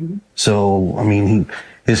 Mm-hmm. So, I mean,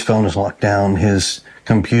 his phone is locked down, his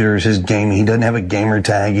computers, his gaming. He doesn't have a gamer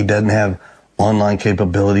tag. He doesn't have online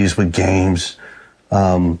capabilities with games.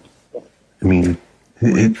 I mean,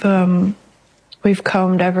 we've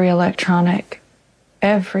combed every electronic.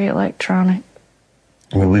 I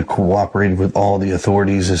mean, we've cooperated with all the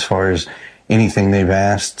authorities as far as anything they've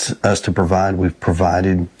asked us to provide, we've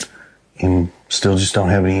provided, and still just don't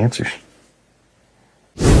have any answers.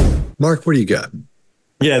 Mark, what do you got?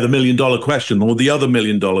 Yeah, the $1 million question, or the other $1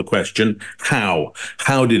 million question, how?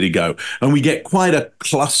 How did he go? And we get quite a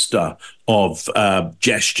cluster of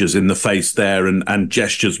gestures in the face there and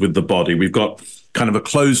gestures with the body. We've got kind of a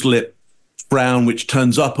closed lip frown, which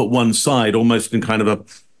turns up at one side, almost in kind of a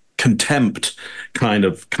contempt kind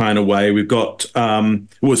of way. We've got,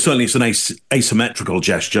 certainly it's an asymmetrical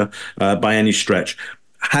gesture by any stretch.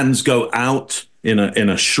 Hands go out in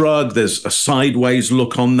a shrug. There's a sideways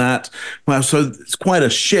look on that. Well, so it's quite a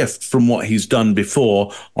shift from what he's done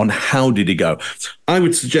before on how did he go. I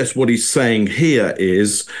would suggest what he's saying here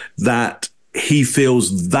is that he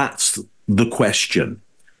feels that's the question.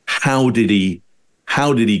 How did he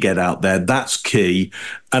get out there? That's key.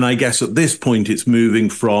 And I guess at this point, it's moving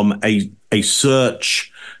from a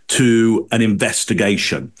search to an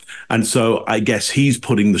investigation. And so I guess he's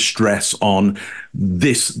putting the stress on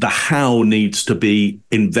this. The how needs to be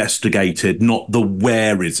investigated, not the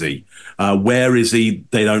where is he. Where is he?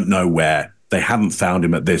 They don't know where. They haven't found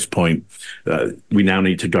him at this point. We now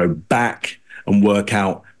need to go back and work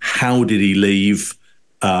out how did he leave.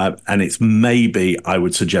 And it's maybe, I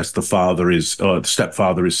would suggest the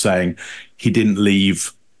stepfather is saying he didn't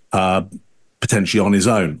leave potentially on his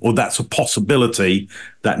own, or that's a possibility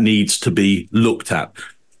that needs to be looked at.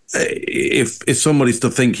 If somebody's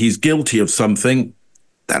to think he's guilty of something,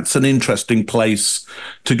 that's an interesting place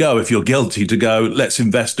to go. If you're guilty, to go, let's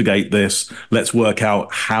investigate this. Let's work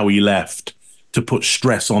out how he left, to put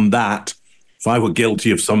stress on that. If I were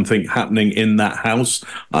guilty of something happening in that house,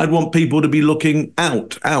 I'd want people to be looking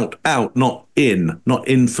out, not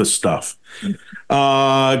in for stuff.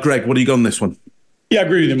 Greg, what do you got on this one? Yeah, I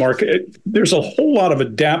agree with you, Mark. There's a whole lot of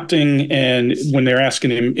adapting, and when they're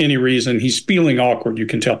asking him any reason, he's feeling awkward, you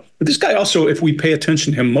can tell. But this guy also, if we pay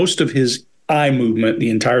attention to him, most of his eye movement, the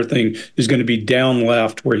entire thing, is going to be down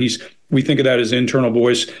left, where we think of that as internal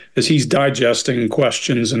voice, as he's digesting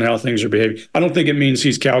questions and how things are behaving. I don't think it means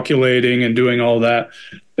he's calculating and doing all that.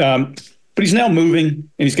 But he's now moving, and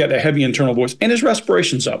he's got that heavy internal voice, and his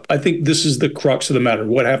respiration's up. I think this is the crux of the matter.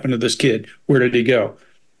 What happened to this kid? Where did he go?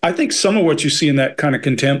 I think some of what you see in that kind of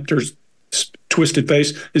contempt or twisted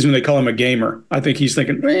face is when they call him a gamer. I think he's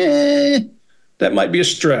thinking, that might be a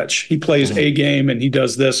stretch. He plays a game and he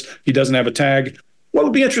does this. He doesn't have a tag. what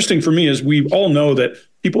would be interesting for me is we all know that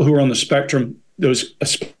people who are on the spectrum, those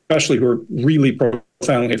especially who are really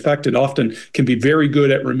profoundly affected, often can be very good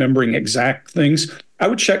at remembering exact things. I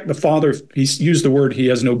would check the father. He's used the word, he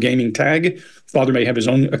has no gaming tag. Father may have his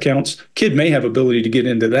own accounts. Kid may have ability to get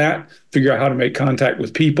into that, figure out how to make contact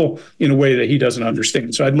with people in a way that he doesn't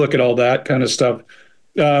understand. So I'd look at all that kind of stuff.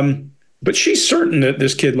 But she's certain that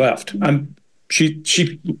this kid left.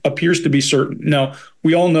 She appears to be certain. Now,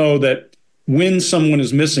 we all know that when someone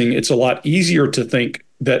is missing, it's a lot easier to think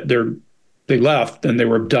that they left than they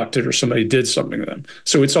were abducted or somebody did something to them.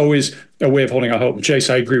 So it's always a way of holding out hope. And Chase,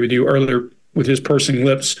 I agree with you earlier with his pursing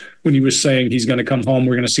lips when he was saying he's going to come home.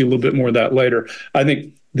 We're going to see a little bit more of that later. I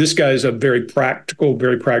think this guy is a very practical,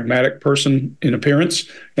 very pragmatic person in appearance,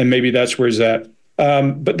 and maybe that's where he's at.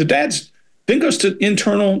 But the dad's then goes to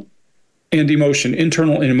internal and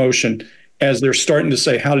emotion, as they're starting to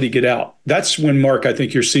say, how did he get out? That's when, Mark, I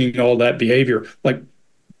think you're seeing all that behavior. Like,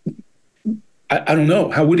 I don't know.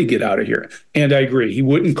 How would he get out of here? And I agree. He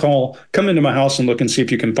wouldn't come into my house and look and see if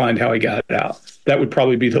you can find how he got out. That would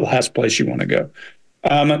probably be the last place you want to go.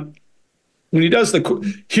 When he does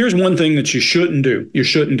here's one thing that you shouldn't do. You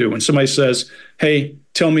shouldn't do. When somebody says, hey,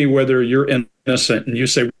 tell me whether you're innocent, and you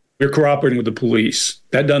say, we're cooperating with the police.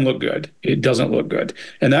 That doesn't look good. It doesn't look good.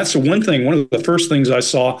 And that's the one thing, one of the first things I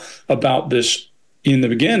saw about this in the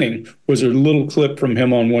beginning was a little clip from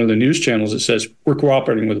him on one of the news channels that says, we're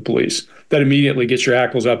cooperating with the police. That immediately gets your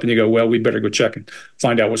hackles up and you go, well, we better go check and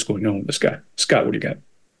find out what's going on with this guy. Scott, what do you got?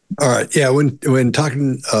 All right. Yeah. When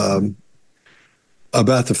talking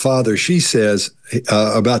about the father, she says,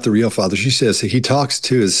 about the real father, she says he talks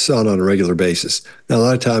to his son on a regular basis. Now, a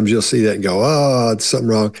lot of times you'll see that and go, oh, it's something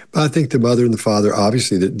wrong. But I think the mother and the father,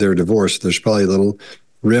 obviously they're divorced. There's probably a little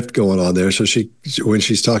rift going on there. So when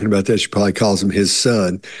she's talking about that, she probably calls him his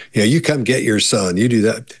son. You come get your son. You do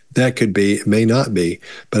that. That could be, it may not be.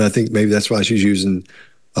 But I think maybe that's why she's using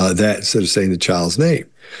that instead of saying the child's name.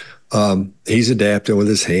 He's adapting with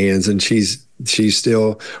his hands, and she's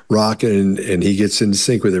still rocking, and he gets in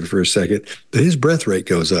sync with her for a second. But his breath rate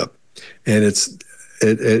goes up, and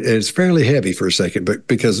it's fairly heavy for a second. But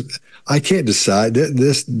because I can't decide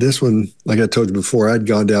this one, like I told you before, I'd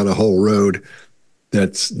gone down a whole road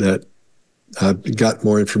that I've got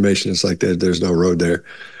more information. It's like there's no road there,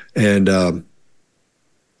 and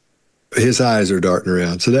his eyes are darting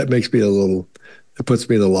around. So that makes me it puts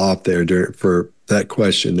me a little off there for that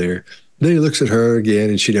question there. Then he looks at her again,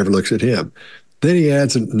 and she never looks at him. Then he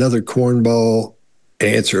adds another cornball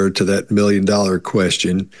answer to that $1 million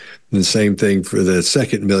question. And the same thing for the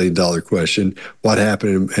second $1 million question. What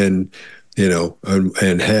happened, and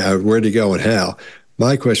how, where'd he go and how?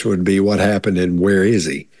 My question would be, what happened and where is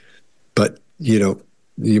he? But, you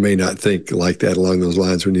may not think like that along those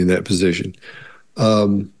lines when you're in that position.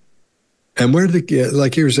 And where did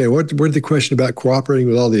like you were saying, where did the question about cooperating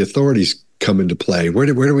with all the authorities come into play? Where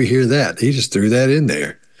do we hear that? He just threw that in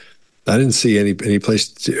there. I didn't see any place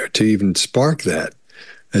to even spark that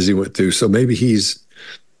as he went through. So maybe he's,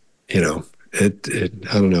 I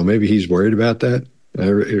don't know. Maybe he's worried about that.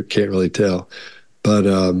 I can't really tell. But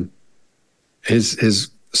his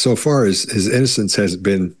so far his innocence hasn't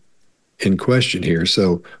been in question here.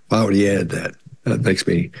 So why would he add that? That makes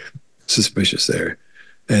me suspicious there.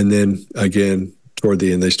 And then again, toward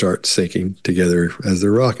the end, they start sinking together as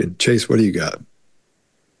they're rocking. Chase, what do you got?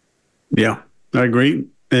 Yeah, I agree.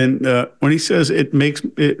 And when he says it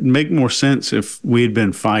make more sense if we had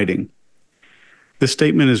been fighting, this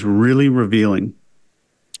statement is really revealing.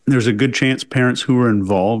 There's a good chance parents who were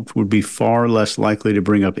involved would be far less likely to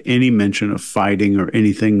bring up any mention of fighting or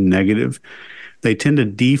anything negative. They tend to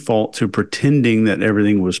default to pretending that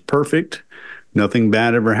everything was perfect, nothing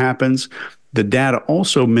bad ever happens. The dad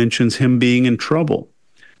also mentions him being in trouble,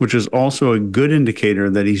 which is also a good indicator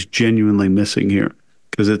that he's genuinely missing here,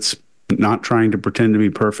 because it's not trying to pretend to be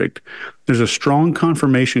perfect. There's a strong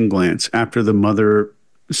confirmation glance after the mother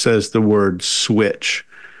says the word switch,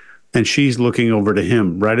 and she's looking over to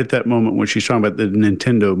him right at that moment when she's talking about the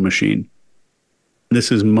Nintendo machine.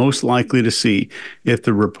 This is most likely to see if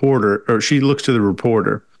the reporter, or she looks to the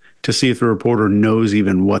reporter to see if the reporter knows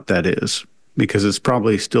even what that is, because it's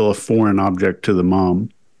probably still a foreign object to the mom.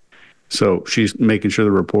 So she's making sure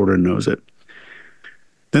the reporter knows it.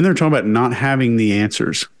 Then they're talking about not having the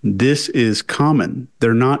answers. This is common.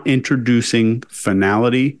 They're not introducing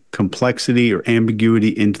finality, complexity, or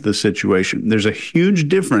ambiguity into the situation. There's a huge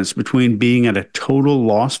difference between being at a total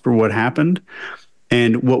loss for what happened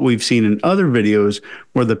and what we've seen in other videos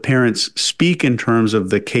where the parents speak in terms of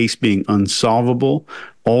the case being unsolvable,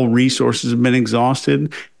 all resources have been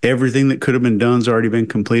exhausted, everything that could have been done has already been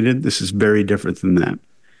completed. This is very different than that.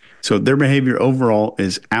 So their behavior overall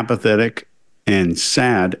is apathetic and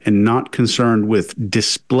sad and not concerned with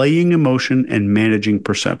displaying emotion and managing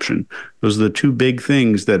perception. Those are the two big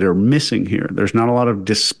things that are missing here. There's not a lot of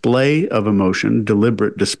display of emotion,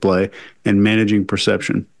 deliberate display, and managing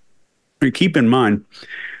perception. Keep in mind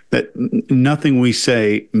that nothing we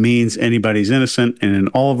say means anybody's innocent. And in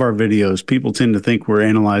all of our videos, people tend to think we're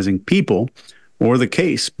analyzing people or the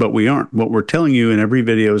case, but we aren't. What we're telling you in every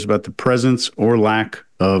video is about the presence or lack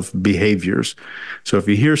of behaviors. So if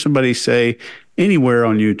you hear somebody say anywhere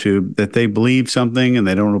on YouTube that they believe something and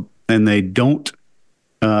they don't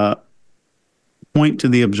point to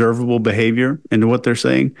the observable behavior into what they're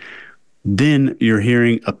saying, then you're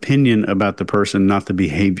hearing opinion about the person, not the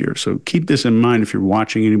behavior. So keep this in mind if you're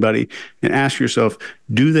watching anybody, and ask yourself,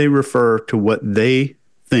 do they refer to what they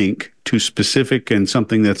think to specific and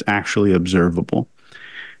something that's actually observable?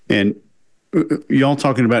 And y'all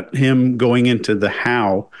talking about him going into the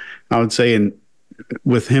how, I would say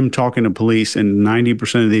with him talking to police, in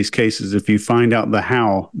 90% of these cases, if you find out the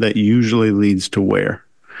how, that usually leads to where.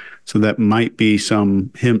 So that might be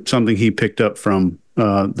something he picked up from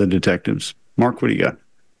the detectives. Mark, what do you got?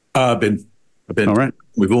 I've been. All right.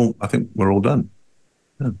 I think we're all done.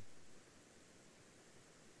 Yeah.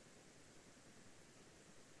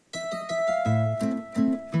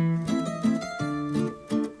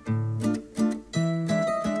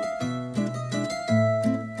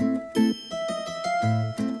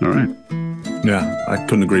 All right. Yeah, I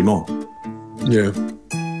couldn't agree more. Yeah.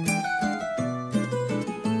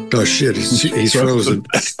 Oh shit, he's frozen.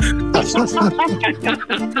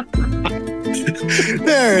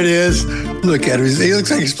 There it is. Look at him. He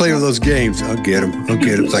looks like he's playing with those games. I'll get him.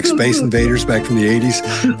 It's like Space Invaders back from the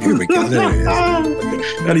 80s. Here we go. There he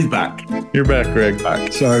is. And he's back. You're back, Greg.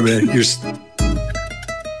 Back. Sorry, man.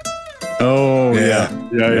 Oh, yeah,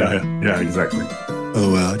 exactly.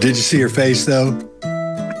 Oh, wow. Did you see her face, though?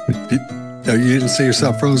 No, you didn't see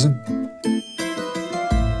yourself frozen?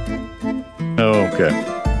 Oh, okay.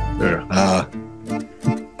 There.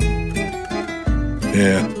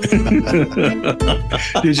 Yeah.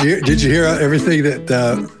 Did you hear everything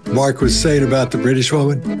that Mark was saying about the British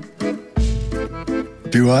woman?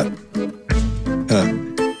 Do what?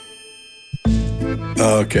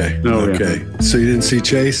 Okay. Oh, okay. Yeah. So you didn't see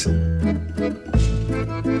Chase?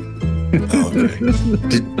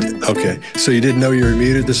 Okay. So you didn't know you were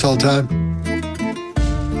muted this whole time?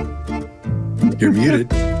 You're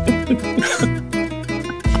muted.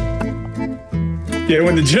 Yeah,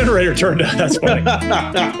 when the generator turned up, that's funny.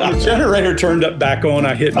 When the generator turned up back on,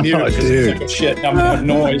 I hit mute because it's like, shit, I'm having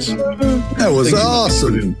noise. That was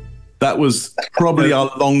awesome. That was probably our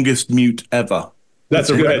longest mute ever. That's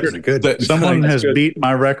a good. Good. Someone has beat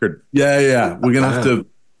my record. Yeah. We're going to have to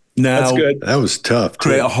now That's good. That was tough.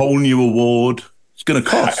 create a whole new award. It's going to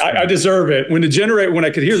cost. I deserve it. When I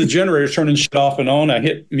could hear the generator turning shit off and on, I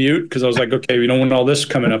hit mute because I was like, okay, we don't want all this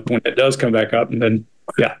coming up when it does come back up. And then,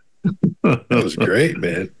 yeah. That was great,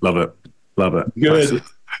 man. Love it. Good.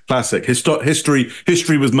 Classic. History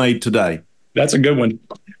was made today. That's a good one.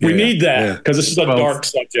 We need that because this is a dark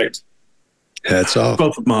subject. Hats off.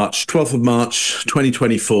 12th of March,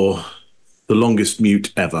 2024. The longest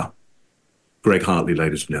mute ever. Greg Hartley,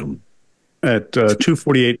 ladies and gentlemen. At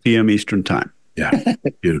 2:48 p.m. Eastern Time. Yeah.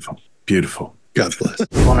 Beautiful. God bless.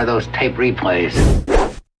 One of those tape replays.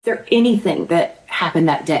 Is there anything that happened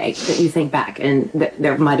that day that you think back and that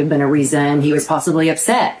there might have been a reason he was possibly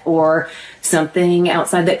upset or something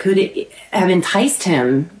outside that could have enticed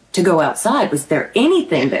him to go outside? Was there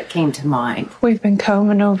anything that came to mind? We've been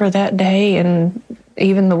combing over that day and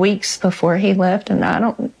even the weeks before he left, and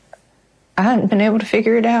I hadn't been able to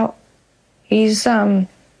figure it out. He's, that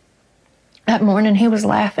morning he was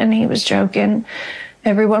laughing, he was joking.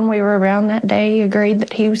 Everyone we were around that day agreed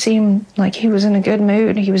that he seemed like he was in a good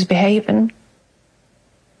mood. He was behaving.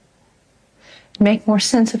 It'd make more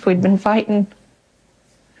sense if we'd been fighting.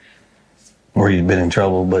 Or he'd been in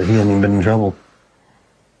trouble, but he hadn't even been in trouble.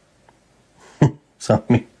 So,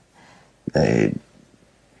 I mean, the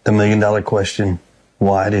 $1 million question,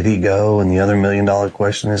 why did he go? And the other $1 million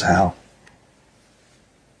question is how.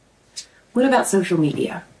 What about social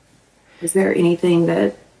media? Is there anything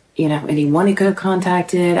that, anyone he could have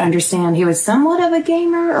contacted? I understand he was somewhat of a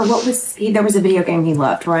gamer, or what was he? There was a video game he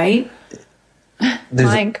loved, right?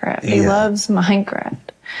 Minecraft. He loves Minecraft.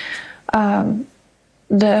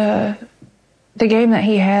 The game that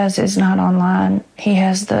he has is not online. He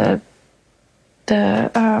has the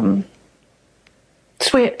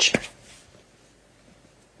Switch.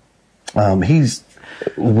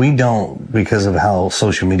 We don't, because of how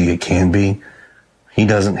social media can be, he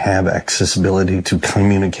doesn't have accessibility to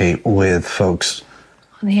communicate with folks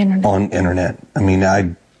On the internet. On internet. I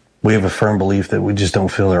mean, we have a firm belief that we just don't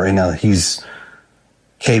feel that right now that he's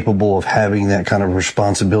capable of having that kind of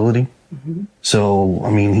responsibility. Mm-hmm. So,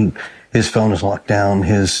 I mean, his phone is locked down,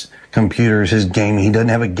 his computers, his gaming. He doesn't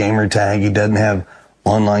have a gamer tag. He doesn't have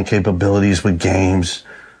online capabilities with games.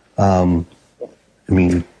 I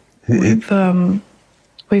mean,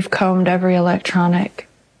 we've combed every electronic.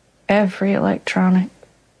 I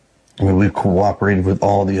mean, we've cooperated with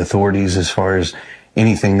all the authorities as far as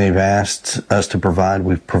anything they've asked us to provide,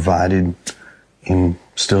 we've provided, and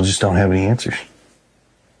still just don't have any answers.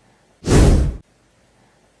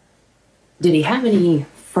 Did he have any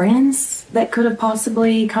friends that could have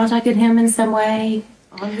possibly contacted him in some way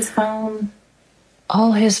on his phone?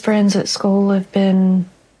 All his friends at school have been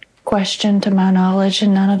questioned to my knowledge,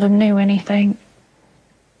 and none of them knew anything.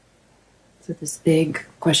 So this big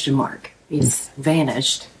question mark. He's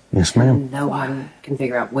vanished. Yes, ma'am. No one can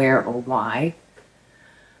figure out where or why.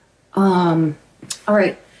 All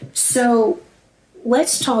right. So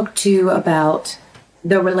let's talk too about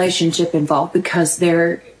the relationship involved, because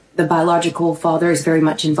the biological father is very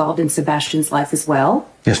much involved in Sebastian's life as well.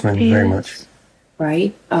 Yes, ma'am. Very much.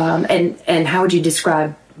 Right. And how would you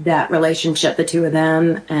describe that relationship, the two of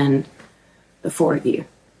them and the four of you?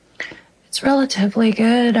 It's relatively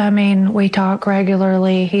good. I mean, we talk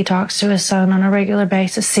regularly. He talks to his son on a regular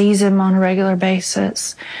basis, sees him on a regular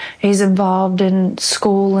basis. He's involved in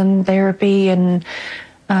school and therapy. And,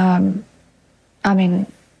 I mean,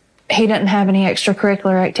 he doesn't have any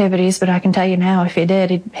extracurricular activities, but I can tell you now, if he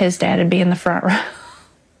did, his dad would be in the front row.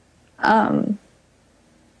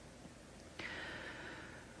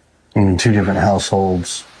 In two different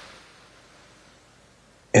households.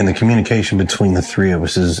 And the communication between the three of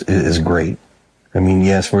us is great. I mean,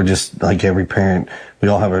 yes, we're just like every parent. We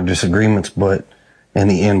all have our disagreements, but in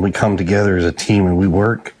the end, we come together as a team and we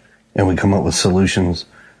work and we come up with solutions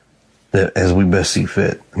that as we best see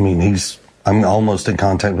fit. I mean, I'm almost in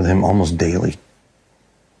contact with him almost daily.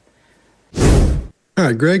 All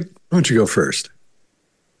right, Greg, why don't you go first?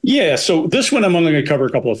 Yeah, so this one I'm only going to cover a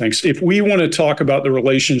couple of things. If we want to talk about the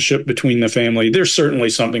relationship between the family, there's certainly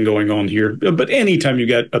something going on here. But anytime you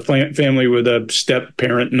get a family with a step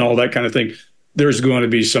parent and all that kind of thing, there's going to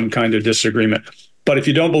be some kind of disagreement. But if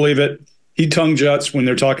you don't believe it, he tongue juts when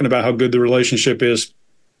they're talking about how good the relationship is.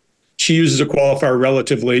 She uses a qualifier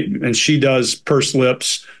relatively, and she does purse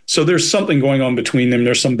lips. So there's something going on between them.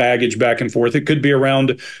 There's some baggage back and forth. It could be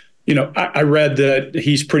around, I read that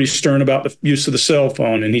he's pretty stern about the use of the cell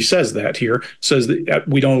phone, and he says that here, says that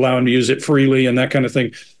we don't allow him to use it freely and that kind of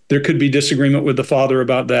thing. There could be disagreement with the father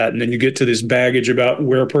about that, and then you get to this baggage about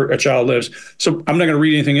where a child lives. So I'm not going to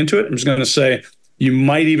read anything into it. I'm just going to say you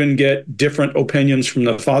might even get different opinions from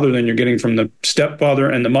the father than you're getting from the stepfather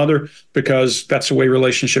and the mother, because that's the way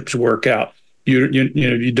relationships work out.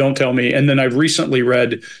 You don't tell me. And then I've recently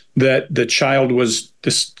read that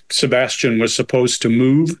Sebastian was supposed to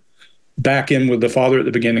move back in with the father at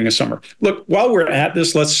the beginning of summer. Look, while we're at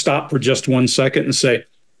this, let's stop for just 1 second and say,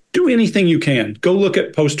 do anything you can. Go look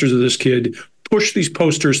at posters of this kid. Push these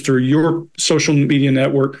posters through your social media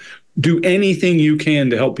network. Do anything you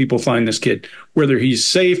can to help people find this kid, whether he's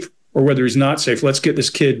safe or whether he's not safe. Let's get this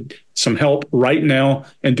kid some help right now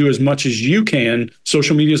and do as much as you can.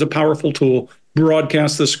 Social media is a powerful tool.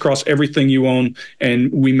 Broadcast this across everything you own,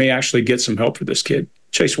 and we may actually get some help for this kid.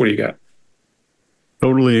 Chase, what do you got?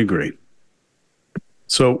 Totally agree.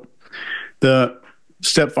 So the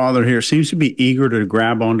stepfather here seems to be eager to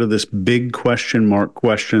grab onto this big question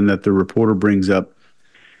that the reporter brings up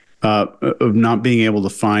of not being able to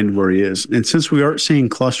find where he is. And since we aren't seeing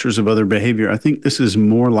clusters of other behavior, I think this is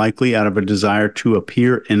more likely out of a desire to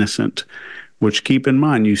appear innocent, which, keep in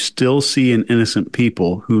mind, you still see in innocent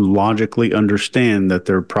people who logically understand that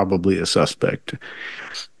they're probably a suspect.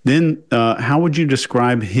 Then how would you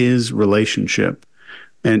describe his relationship?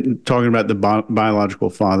 And talking about the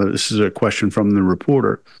biological father, this is a question from the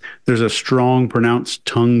reporter. There's a strong, pronounced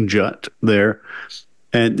tongue jut there.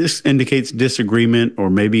 And this indicates disagreement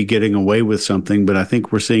or maybe getting away with something, but I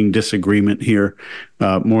think we're seeing disagreement here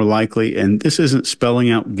more likely. And this isn't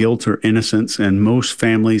spelling out guilt or innocence. And most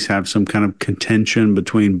families have some kind of contention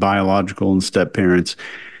between biological and step parents.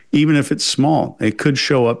 Even if it's small, it could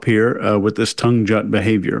show up here with this tongue jut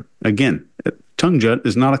behavior. Again, tongue jut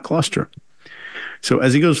is not a cluster. So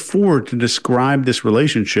as he goes forward to describe this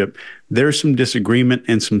relationship, there's some disagreement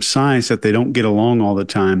and some signs that they don't get along all the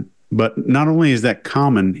time. But not only is that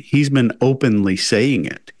common, he's been openly saying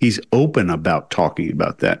it. He's open about talking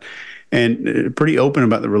about that, and pretty open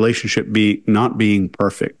about the relationship not being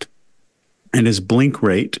perfect. And his blink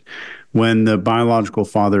rate, when the biological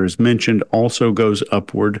father is mentioned, also goes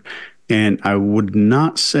upward. And I would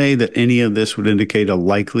not say that any of this would indicate a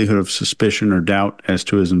likelihood of suspicion or doubt as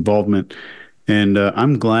to his involvement. And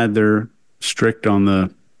I'm glad they're strict on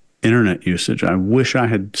the internet usage. I wish I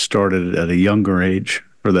had started at a younger age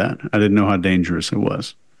for that. I didn't know how dangerous it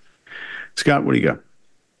was. Scott, what do you got?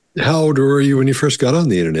 How old were you when you first got on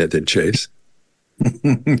the internet then, Chase?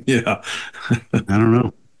 Yeah. I don't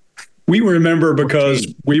know. We remember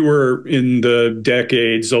because we were in the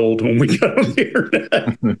decades old when we got on the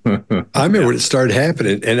internet. I remember when it started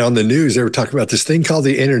happening, and on the news they were talking about this thing called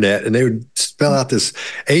the internet, and they would spell out this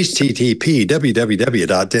HTTP,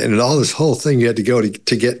 www, and all this whole thing you had to go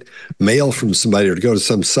to get mail from somebody or to go to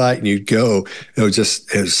some site, and you'd go. It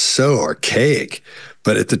was so archaic,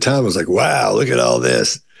 but at the time it was like, wow, look at all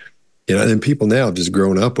this, and then people now have just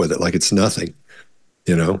grown up with it like it's nothing,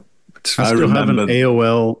 I still have an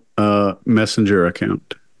AOL Messenger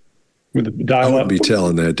account with the I dial-up. wouldn't be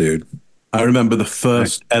telling that, dude. I remember the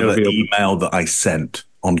first ever email that I sent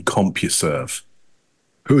on CompuServe.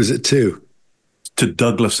 Who is it to? To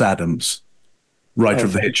Douglas Adams, writer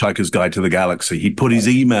of The Hitchhiker's Guide to the Galaxy. He put his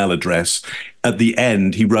email address at the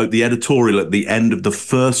end. He wrote the editorial at the end of the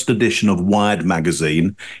first edition of Wired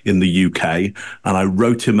magazine in the UK. And I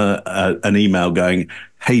wrote him an email going,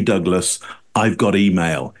 "Hey, Douglas, I've got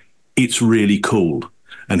email. It's really cool."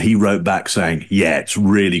 And he wrote back saying, "Yeah, it's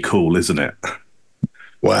really cool, isn't it?"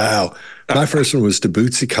 Wow. My first one was to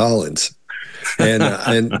Bootsy Collins. And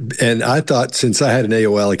I thought since I had an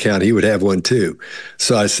AOL account, he would have one too.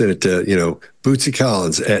 So I sent it to, Bootsy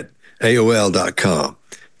Collins at AOL.com,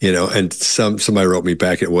 and somebody wrote me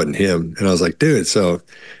back, it wasn't him. And I was like, dude, so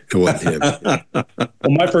it wasn't him. Well,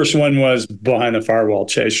 my first one was Behind the Firewall,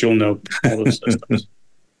 Chase. You'll know all those systems.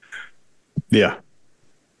 Yeah.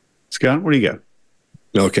 Scott, what do you got?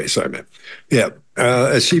 Okay, sorry, man. Yeah,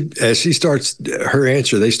 as she starts her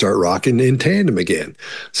answer, they start rocking in tandem again.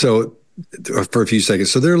 So for a few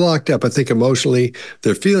seconds, so they're locked up. I think emotionally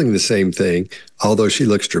they're feeling the same thing, although she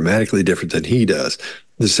looks dramatically different than he does.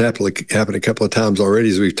 This happened a couple of times already,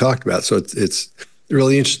 as we've talked about. So it's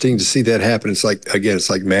really interesting to see that happen. It's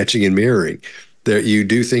like matching and mirroring. There, you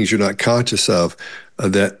do things you're not conscious of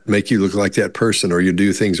that make you look like that person, or you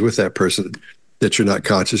do things with that person that you're not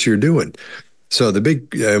conscious you're doing. So the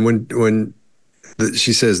big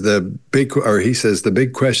he says the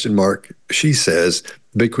big question mark. She says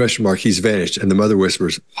big question mark. He's vanished, and the mother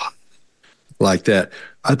whispers like that.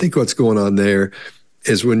 I think what's going on there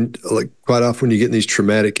is quite often when you get in these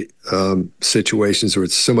traumatic situations where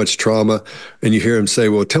it's so much trauma, and you hear them say,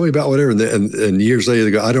 "Well, tell me about whatever," and years later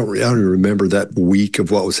they go, "I don't even remember that week of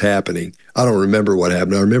what was happening. I don't remember what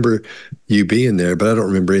happened. I remember you being there, but I don't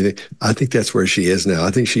remember anything." I think that's where she is now. I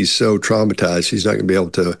think she's so traumatized she's not going to be able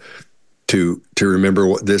to remember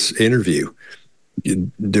what this interview,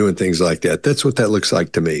 doing things like that. That's what that looks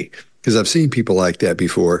like to me, because I've seen people like that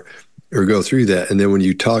before, or go through that, and then when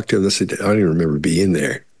you talk to them, they say, "I don't even remember being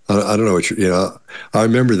there. I don't know what I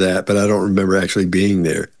remember that, but I don't remember actually being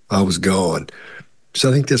there. I was gone." So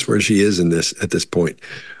I think that's where she is at this point.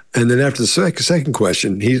 And then after the second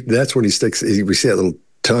question, that's when we see that little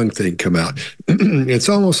tongue thing come out. It's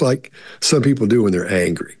almost like some people do when they're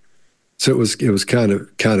angry. So it was kind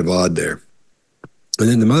of odd there. And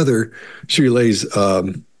then the mother, she relays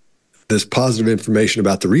this positive information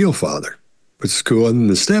about the real father, which is cool. And then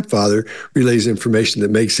the stepfather relays information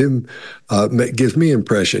that makes him gives me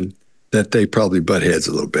impression that they probably butt heads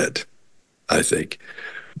a little bit, I think.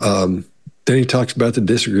 Then he talks about the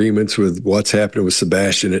disagreements with what's happening with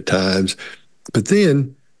Sebastian at times. But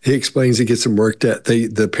then he explains he gets them worked out.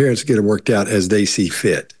 The parents get them worked out as they see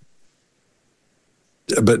fit.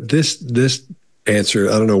 But this answer,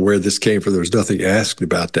 I don't know where this came from. There was nothing asked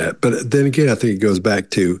about that. But then again, I think it goes back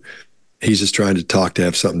to he's just trying to talk, to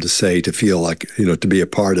have something to say, to feel like, to be a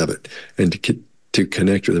part of it, and to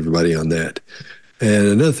connect with everybody on that. And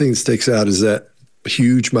another thing that sticks out is that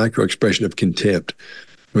huge micro expression of contempt.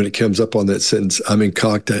 When it comes up on that sentence, I'm in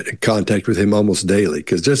contact with him almost daily,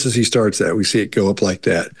 because just as he starts that, we see it go up like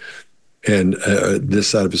that, and this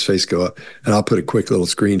side of his face go up. And I'll put a quick little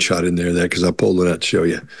screenshot in there because I pulled it out to show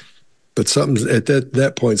you. But something's at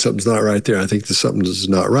that point, something's not right there. I think that something that's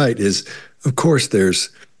not right is, of course, there's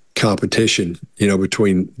competition,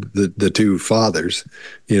 between the two fathers,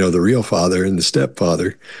 the real father and the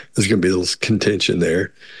stepfather. There's going to be a little contention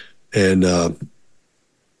there, and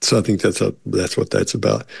so I think that's what that's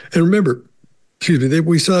about. And remember,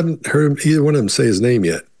 we still haven't heard either one of them say his name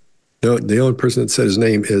yet. No, the only person that said his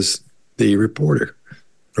name is the reporter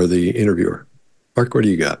or the interviewer. Mark, what do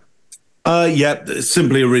you got? Yeah,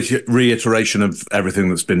 simply a reiteration of everything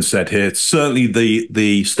that's been said here. Certainly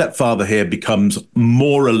the stepfather here becomes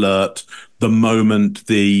more alert, the moment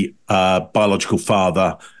the biological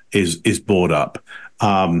father is brought up.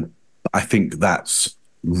 I think that's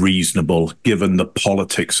reasonable given the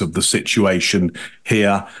politics of the situation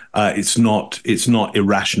here. It's not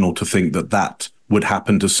irrational to think that would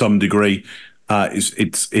happen to some degree.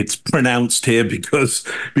 It's pronounced here because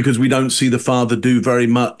we don't see the father do very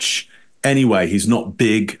much anyway. He's not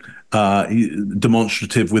big,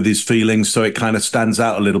 demonstrative with his feelings, so it kind of stands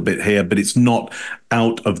out a little bit here, but it's not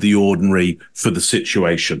out of the ordinary for the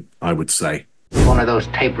situation, I would say. One of those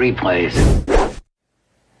tape replays.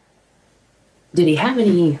 Did he have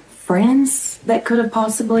any friends that could have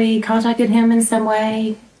possibly contacted him in some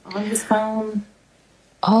way on his phone?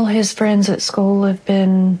 All his friends at school have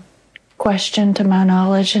been questioned to my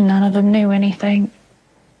knowledge, and none of them knew anything.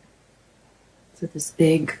 So this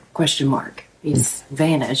big question mark. He's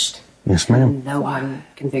vanished. Yes, ma'am. No one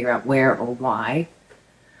can figure out where or why.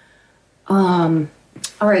 All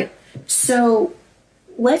right. So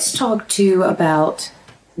let's talk too about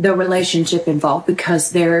the relationship involved,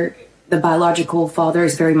 because the biological father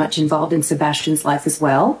is very much involved in Sebastian's life as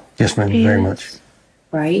well. Yes, ma'am. Very much.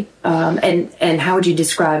 Right. And how would you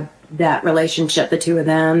describe that relationship, the two of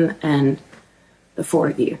them and the four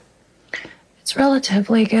of you? It's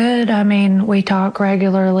relatively good. I mean, we talk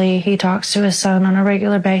regularly. He talks to his son on a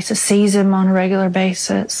regular basis, sees him on a regular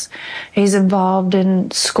basis. He's involved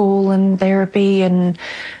in school and therapy, and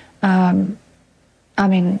I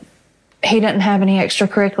mean, he didn't have any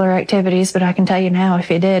extracurricular activities, but I can tell you now, if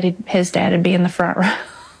he did, his dad would be in the front row.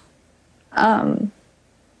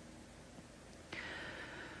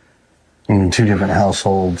 In two different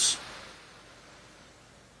households,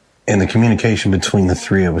 and the communication between the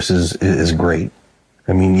three of us is great.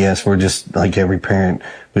 I mean, yes, we're just like every parent.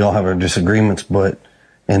 We all have our disagreements, but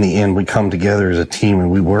in the end, we come together as a team and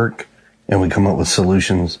we work and we come up with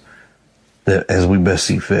solutions that as we best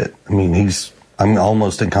see fit. I mean, I'm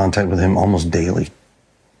almost in contact with him almost daily.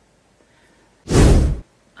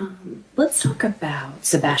 Let's talk about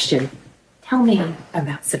Sebastian. Tell me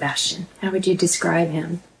about Sebastian. How would you describe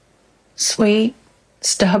him? Sweet,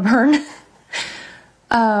 stubborn.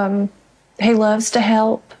 He loves to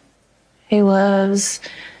help. He loves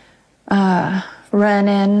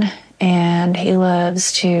running, and he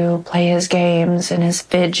loves to play his games and his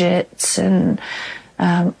fidgets and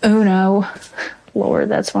Uno. Lord,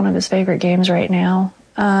 that's one of his favorite games right now.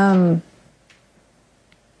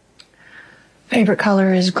 Favorite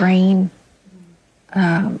color is green.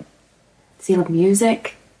 Does he love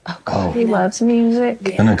music? Oh, God, he loves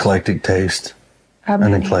music. An eclectic taste. I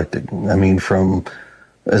mean, from,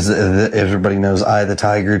 as everybody knows, Eye of the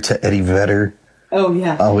Tiger to Eddie Vedder. Oh,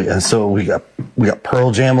 yeah. Oh, yeah. So we got Pearl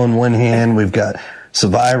Jam on one hand, we've got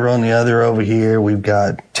Survivor on the other over here, we've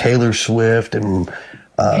got Taylor Swift, and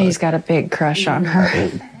he's got a big crush on her.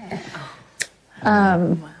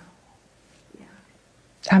 I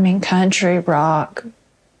mean, country, rock,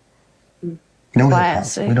 no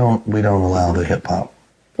classic. hip hop. We don't allow the hip hop.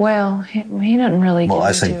 Well, he doesn't really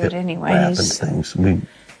get into it anyways. Things.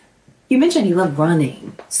 You mentioned he loved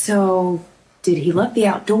running. So did he love the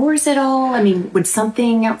outdoors at all? I mean, would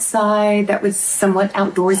something outside that was somewhat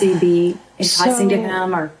outdoorsy be enticing to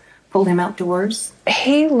him or pull him outdoors?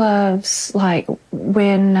 He loves, like,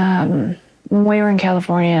 when we were in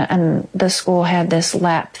California and the school had this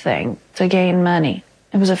lap thing to gain money.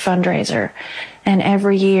 It was a fundraiser. And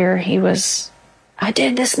every year I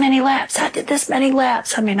did this many laps.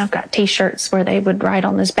 I mean, I've got T-shirts where they would write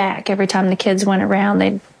on his back. Every time the kids went around,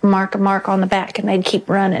 they'd mark a mark on the back, and they'd keep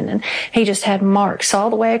running. And he just had marks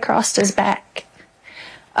all the way across his back.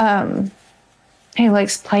 He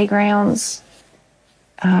likes playgrounds.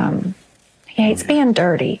 He hates being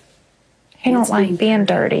dirty. He don't like being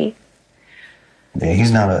dirty. Yeah,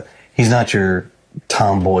 he's not your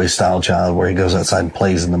tomboy style child where he goes outside and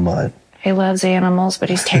plays in the mud. He loves animals,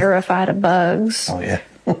 but he's terrified of bugs. Oh, yeah.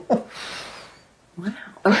 Wow.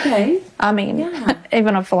 Okay. I mean,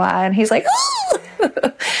 even a fly, and he's like, All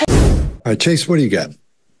right, Chase, what do you got?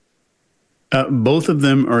 Both of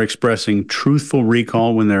them are expressing truthful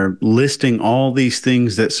recall when they're listing all these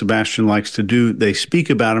things that Sebastian likes to do. They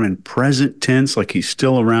speak about him in present tense, like he's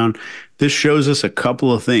still around. This shows us a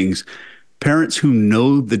couple of things. Parents who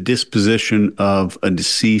know the disposition of a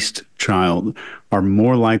deceased child are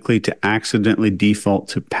more likely to accidentally default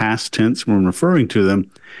to past tense when referring to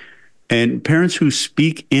them. And parents who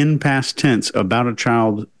speak in past tense about a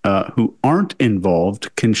child who aren't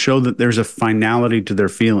involved can show that there's a finality to their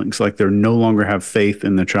feelings, like they no longer have faith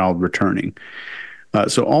in the child returning.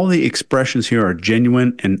 So all the expressions here are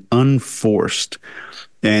genuine and unforced.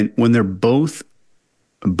 And when they're both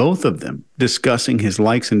both of them discussing his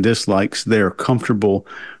likes and dislikes. They're comfortable.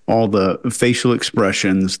 All the facial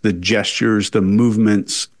expressions, the gestures, the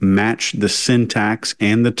movements match the syntax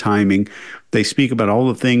and the timing. They speak about all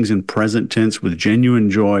the things in present tense with genuine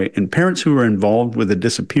joy. And parents who are involved with a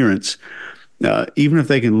disappearance, even if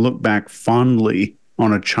they can look back fondly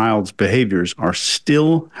on a child's behaviors, are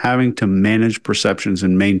still having to manage perceptions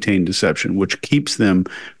and maintain deception, which keeps them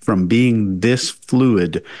from being this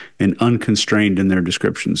fluid and unconstrained in their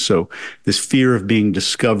descriptions. So this fear of being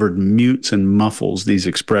discovered mutes and muffles these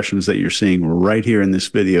expressions that you're seeing right here in this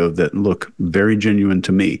video that look very genuine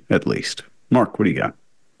to me, at least. Mark, what do you got?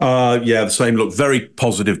 Yeah, the same. Look, very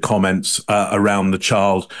positive comments around the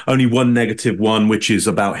child. Only one negative one, which is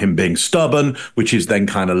about him being stubborn, which is then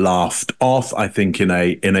kind of laughed off, I think, in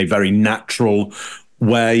a very natural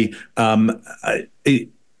way.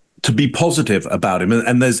 To be positive about him,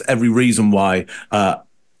 and there's every reason why a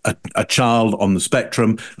child on the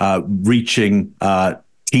spectrum reaching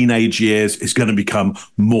teenage years is going to become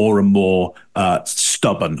more and more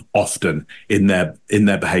stubborn often in their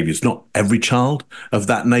behaviors. Not every child of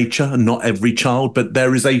that nature, not every child, but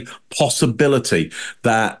there is a possibility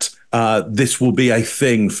that this will be a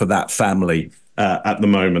thing for that family at the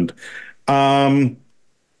moment.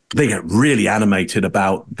 They get really animated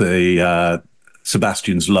about the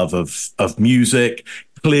Sebastian's love of music.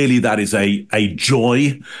 Clearly, that is a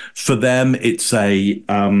joy for them. It's they're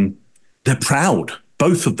proud.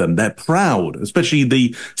 Both of them, they're proud, especially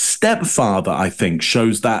the stepfather, I think,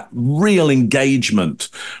 shows that real engagement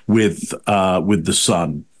with the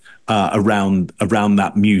son around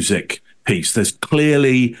that music piece. There's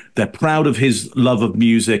clearly, they're proud of his love of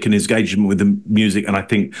music and his engagement with the music. And I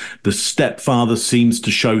think the stepfather seems to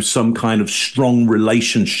show some kind of strong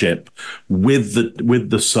relationship with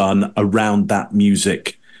the son around that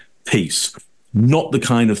music piece. Not the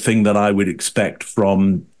kind of thing that I would expect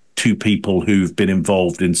from two people who've been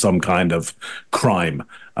involved in some kind of crime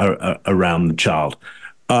around the child.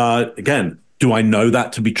 Again, do I know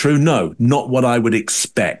that to be true? No, not what I would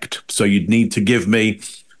expect. So you'd need to give me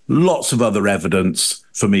lots of other evidence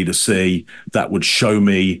for me to see that would show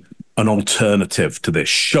me an alternative to this.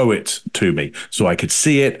 Show it to me so I could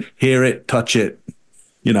see it, hear it, touch it.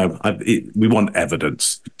 You know, we want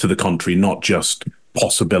evidence to the contrary, not just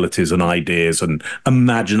possibilities and ideas and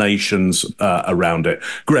imaginations around it.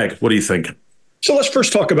 Greg, what do you think? So let's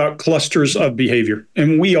first talk about clusters of behavior.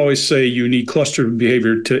 And we always say you need cluster of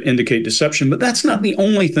behavior to indicate deception, but that's not the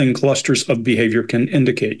only thing clusters of behavior can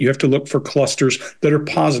indicate. You have to look for clusters that are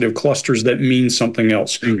positive, clusters that mean something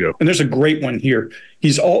else. Bingo. And there's a great one here.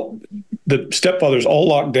 The stepfather's all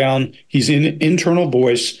locked down. He's in internal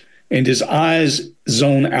voice and his eyes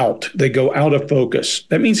zone out. They go out of focus.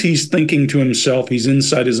 That means he's thinking to himself. He's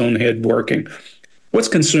inside his own head working. What's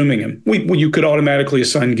consuming him? You could automatically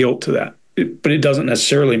assign guilt to that, but it doesn't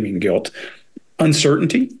necessarily mean guilt.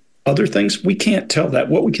 Uncertainty, other things, we can't tell that.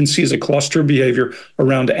 What we can see is a cluster of behavior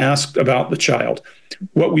around to ask about the child.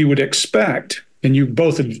 What we would expect, and you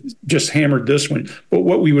both have just hammered this one, but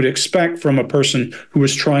what we would expect from a person who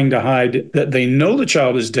is trying to hide that they know the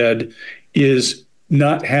child is dead is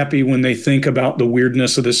not happy when they think about the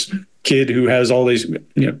weirdness of this kid who has all these,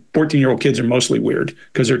 14-year-old kids are mostly weird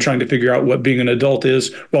because they're trying to figure out what being an adult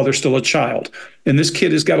is while they're still a child. And this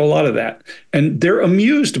kid has got a lot of that. And they're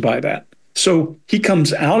amused by that. So he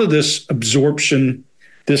comes out of this absorption,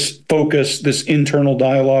 this focus, this internal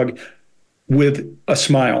dialogue with a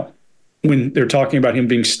smile when they're talking about him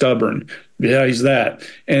being stubborn. Yeah, he's that.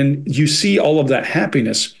 And you see all of that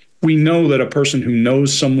happiness. We know that a person who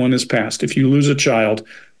knows someone is passed, if you lose a child,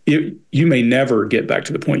 you may never get back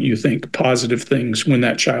to the point you think positive things when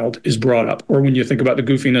that child is brought up or when you think about the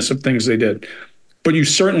goofiness of things they did. But you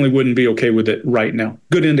certainly wouldn't be okay with it right now.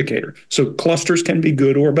 Good indicator. So clusters can be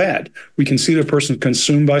good or bad. We can see the person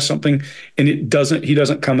consumed by something and he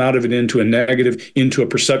doesn't come out of it into a negative, into a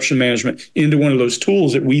perception management, into one of those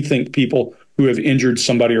tools that we think people who have injured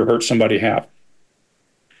somebody or hurt somebody have.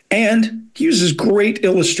 And he uses great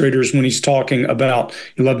illustrators when he's talking about,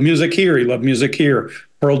 he loved music here, he loved music here,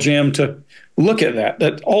 Pearl Jam to look at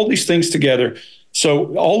that all these things together.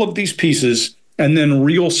 So all of these pieces, and then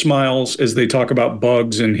real smiles as they talk about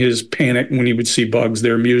bugs and his panic when he would see bugs,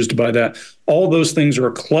 they're amused by that. All those things are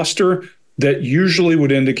a cluster that usually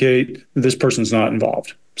would indicate that this person's not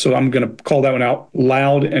involved. So I'm going to call that one out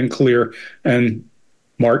loud and clear. And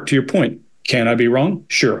Mark, to your point, can I be wrong?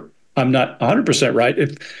 Sure. I'm not 100% right.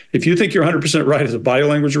 If you think you're 100% right as a body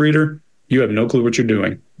language reader, you have no clue what you're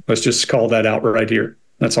doing. Let's just call that out right here.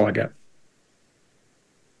 That's all I got.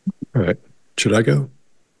 All right. Should I go?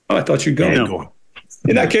 Oh, I thought you'd go. Yeah. Go on.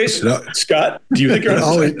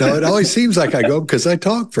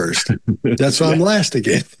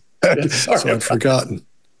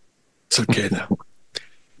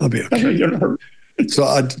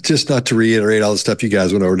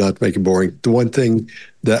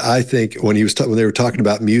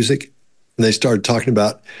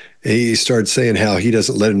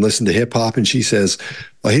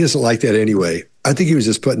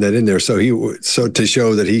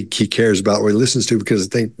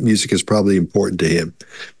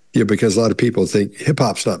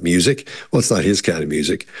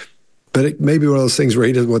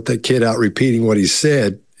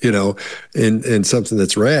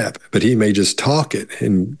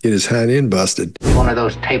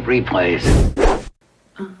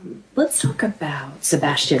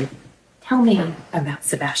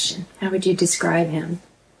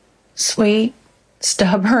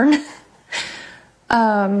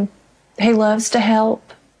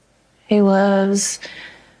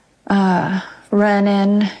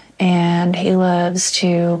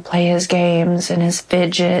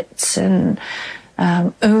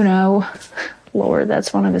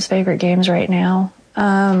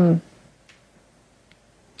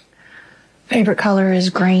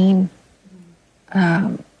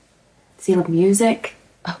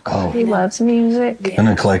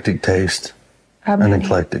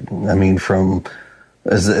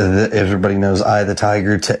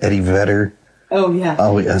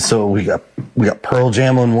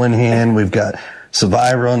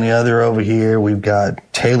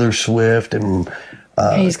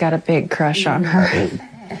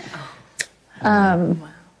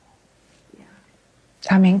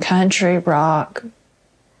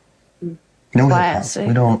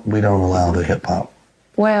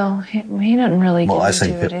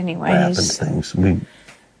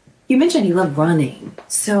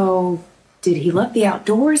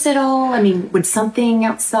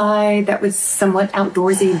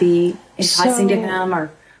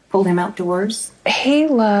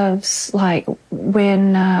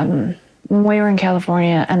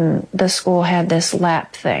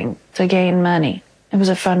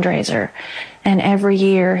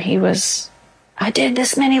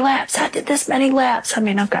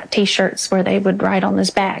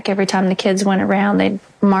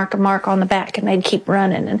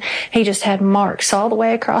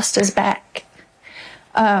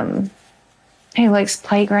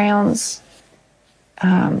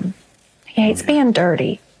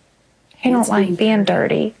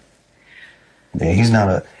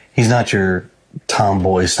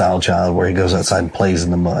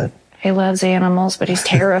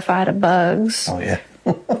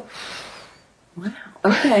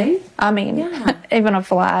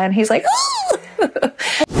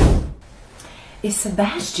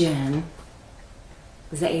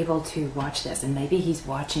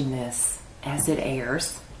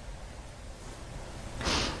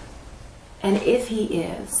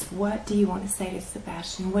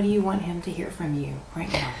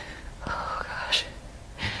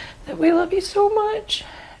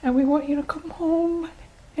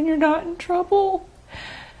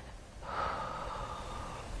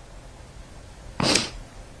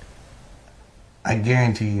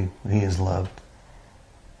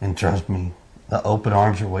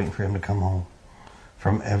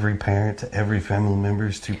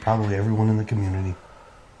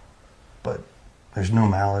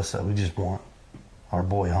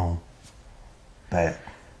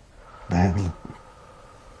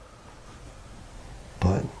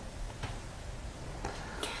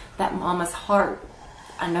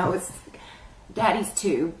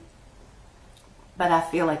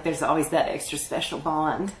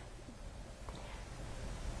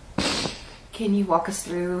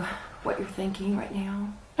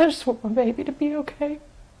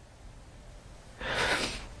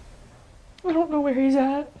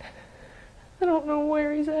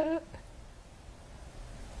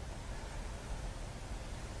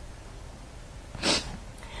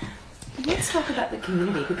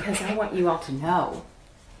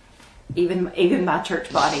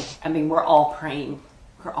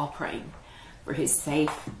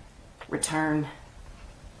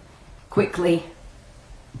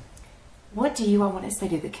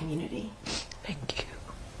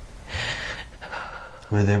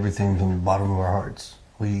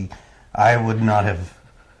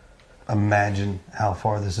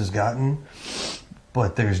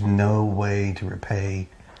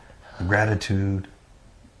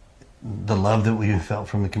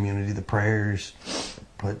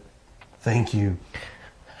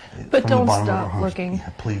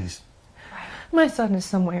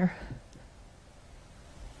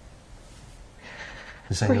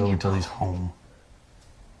 This ain't over until he's home.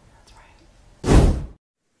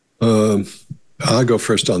 I'll go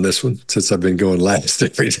first on this one since I've been going last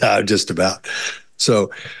every time, just about.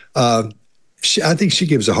 So, I think she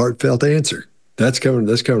gives a heartfelt answer. That's coming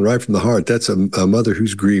right from the heart. That's a mother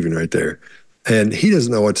who's grieving right there. And he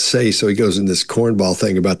doesn't know what to say, so he goes in this cornball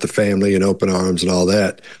thing about the family and open arms and all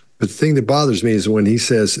that. But the thing that bothers me is when he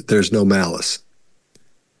says there's no malice.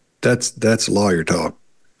 That's lawyer talk.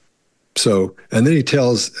 So, and then he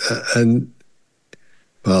tells,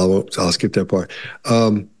 I'll skip that part.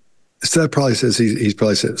 So that probably says he's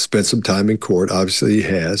probably spent some time in court. Obviously, he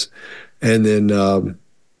has. And then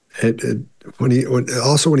when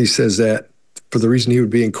he says that, for the reason he would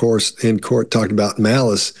be in court talking about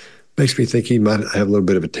malice, makes me think he might have a little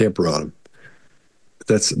bit of a temper on him.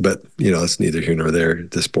 But it's neither here nor there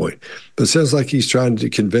at this point. But it sounds like he's trying to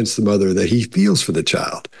convince the mother that he feels for the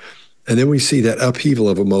child. And then we see that upheaval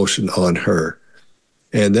of emotion on her.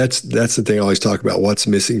 And that's the thing I always talk about. What's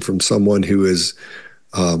missing from someone who is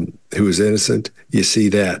innocent? You see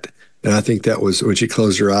that. And I think that was when she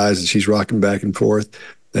closed her eyes and she's rocking back and forth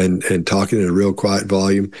and talking in a real quiet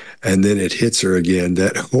volume. And then it hits her again,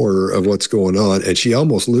 that horror of what's going on. And she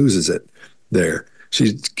almost loses it there.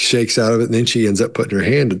 She shakes out of it, and then she ends up putting her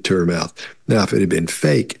hand to her mouth. Now, if it had been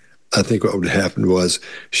fake, I think what would have happened was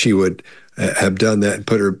she would have done that and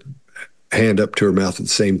put her hand up to her mouth at the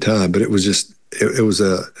same time. But it was just, it was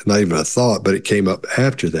not even a thought, but it came up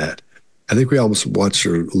after that. I think we almost watched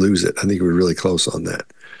her lose it. I think we were really close on that.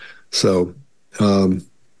 So I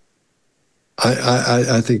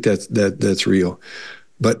think that's real.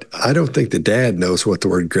 But I don't think the dad knows what the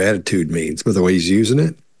word gratitude means by the way he's using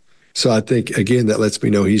it. So I think, again, that lets me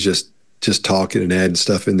know he's just talking and adding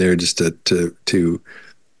stuff in there just to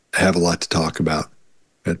have a lot to talk about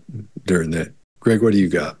during that. Greg, what do you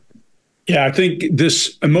got? Yeah, I think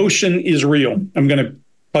this emotion is real. I'm going to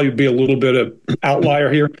probably be a little bit of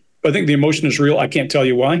outlier here. But I think the emotion is real. I can't tell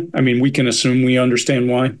you why. I mean, we can assume we understand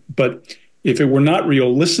why. But if it were not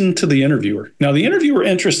real, listen to the interviewer. Now, the interviewer,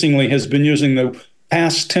 interestingly, has been using the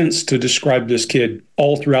past tense to describe this kid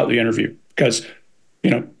all throughout the interview because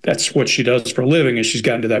that's what she does for a living, and she's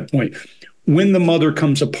gotten to that point. When the mother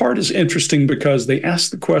comes apart is interesting because they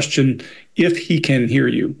ask the question, if he can hear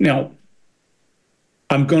you. Now,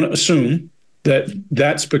 I'm going to assume that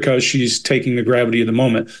that's because she's taking the gravity of the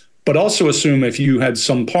moment, but also assume if you had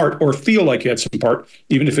some part or feel like you had some part,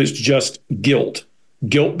 even if it's just guilt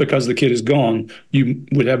because the kid is gone, you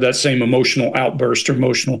would have that same emotional outburst or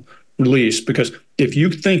emotional release. Because if you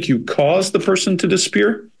think you caused the person to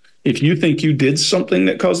disappear, if you think you did something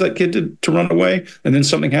that caused that kid to run away and then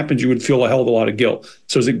something happened, you would feel a hell of a lot of guilt.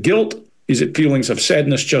 So is it guilt? Is it feelings of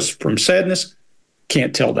sadness just from sadness?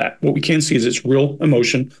 Can't tell that. What we can see is it's real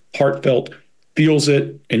emotion, heartfelt, feels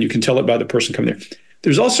it, and you can tell it by the person coming there.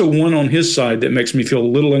 There's also one on his side that makes me feel a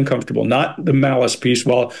little uncomfortable, not the malice piece.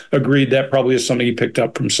 Well, agreed, that probably is something he picked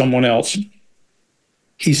up from someone else.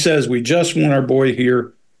 He says, we just want our boy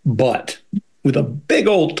here, but with a big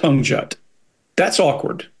old tongue jut. That's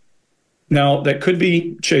awkward. Now, that could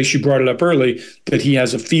be, Chase, you brought it up early, that he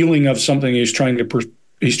has a feeling of something, he's trying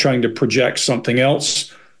to project something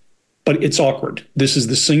else, but it's awkward. This is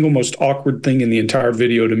the single most awkward thing in the entire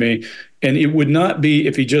video to me. And it would not be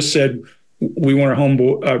if he just said, we want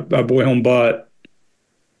our boy home, but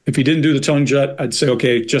if he didn't do the tongue jut, I'd say,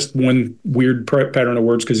 okay, just one weird pattern of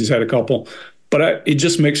words because he's had a couple. But it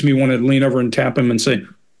just makes me want to lean over and tap him and say,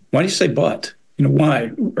 why do you say but?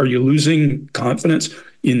 Why? Are you losing confidence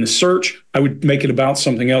in the search? I would make it about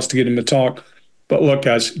something else to get him to talk. But look,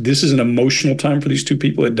 guys, this is an emotional time for these two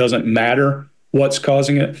people. It doesn't matter what's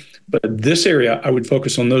causing it. But this area, I would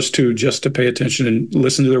focus on those two just to pay attention and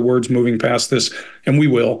listen to their words moving past this. And we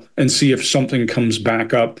will, and see if something comes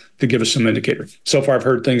back up to give us some indicator. So far, I've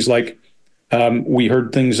heard things like we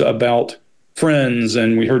heard things about friends,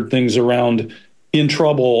 and we heard things around in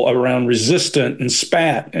trouble, around resistant and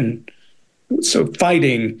spat, and so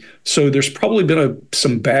fighting. So there's probably been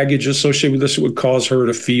some baggage associated with this that would cause her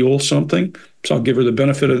to feel something. So I'll give her the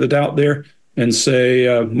benefit of the doubt there and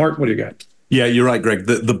say, Mark, what do you got? Yeah, you're right, Greg.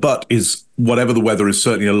 The but is, whatever the weather, is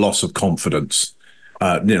certainly a loss of confidence.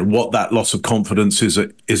 What that loss of confidence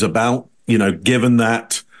is about, given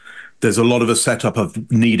that there's a lot of a setup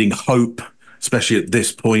of needing hope, especially at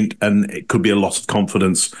this point, and it could be a loss of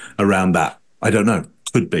confidence around that. I don't know.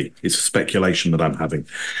 Could be. It's a speculation that I'm having.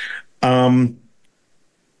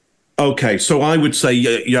 Okay, so I would say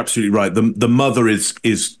you're absolutely right. The mother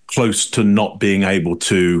is close to not being able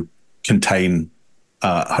to contain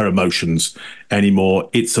her emotions anymore.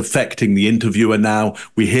 It's affecting the interviewer now.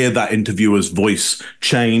 We hear that interviewer's voice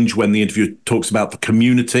change when the interviewer talks about the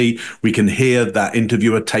community. We can hear that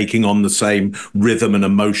interviewer taking on the same rhythm and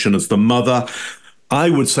emotion as the mother. I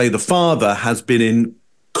would say the father has been in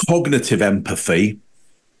cognitive empathy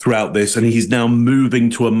throughout this, and he's now moving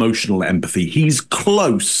to emotional empathy. He's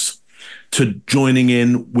close to joining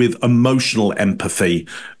in with emotional empathy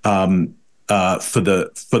for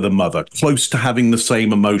the mother, close to having the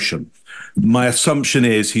same emotion. My assumption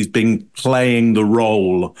is he's been playing the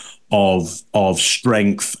role of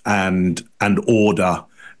strength and order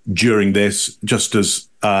during this, just as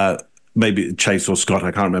maybe Chase or Scott,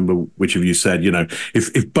 I can't remember which of you said,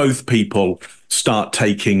 if both people start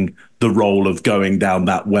taking the role of going down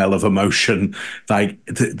that well of emotion, like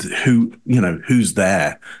who's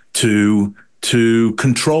there to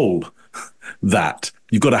control that?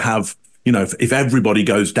 You've got to have, if everybody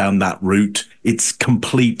goes down that route, it's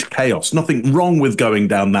complete chaos. Nothing wrong with going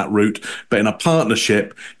down that route, but in a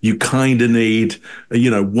partnership, you kind of need,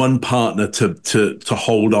 one partner to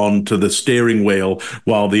hold on to the steering wheel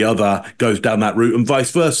while the other goes down that route, and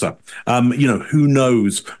vice versa. Who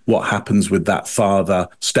knows what happens with that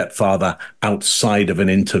stepfather outside of an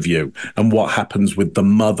interview, and what happens with the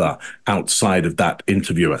mother outside of that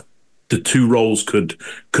interviewer. The two roles could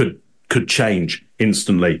change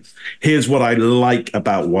instantly. Here's what I like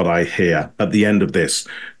about what I hear at the end of this.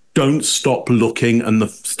 Don't stop looking, and the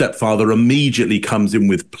stepfather immediately comes in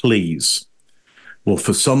with pleas. Well,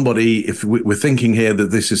 for somebody, if we're thinking here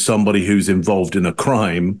that this is somebody who's involved in a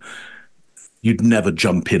crime, you'd never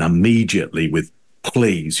jump in immediately with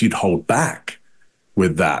pleas. You'd hold back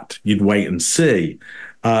with that. You'd wait and see.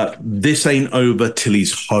 This ain't over till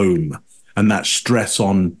he's home, and that stress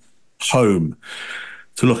on home.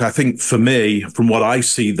 So look, I think for me, from what I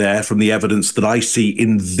see there, from the evidence that I see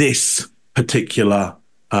in this particular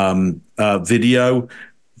video,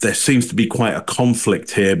 there seems to be quite a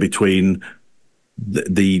conflict here between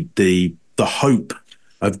the hope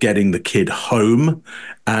of getting the kid home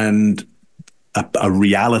and a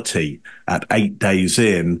reality at 8 days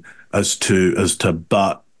in as to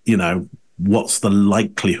but what's the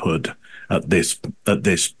likelihood at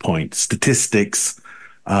this point? Statistics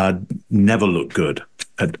never look good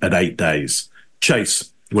at 8 days.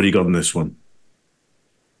 Chase, what do you got on this one?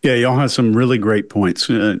 Yeah, y'all have some really great points,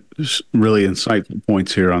 really insightful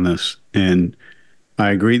points here on this. And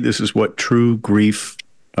I agree, this is what true grief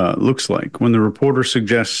looks like. When the reporter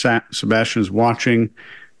suggests Sebastian's watching,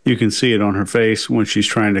 you can see it on her face when she's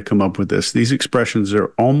trying to come up with this. These expressions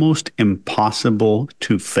are almost impossible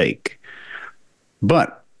to fake.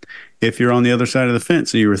 But if you're on the other side of the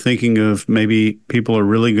fence and you were thinking of maybe people are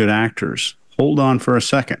really good actors, hold on for a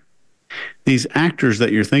second. These actors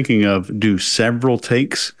that you're thinking of do several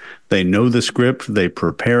takes. They know the script. They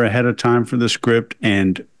prepare ahead of time for the script,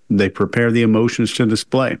 and they prepare the emotions to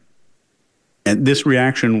display. And this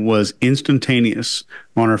reaction was instantaneous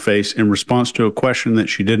on her face in response to a question that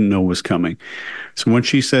she didn't know was coming. So when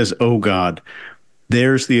she says, "Oh God,"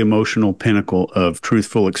 there's the emotional pinnacle of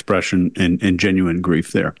truthful expression and genuine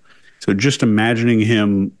grief there. So just imagining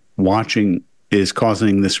him watching is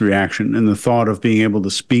causing this reaction, and the thought of being able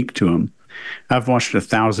to speak to him. I've watched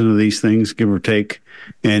 1,000 of these things, give or take,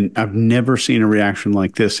 and I've never seen a reaction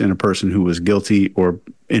like this in a person who was guilty or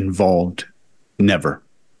involved. Never.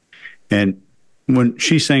 And when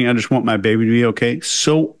she's saying, "I just want my baby to be okay,"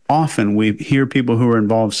 so often we hear people who are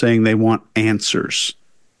involved saying they want answers.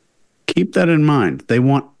 Keep that in mind. They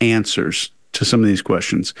want answers to some of these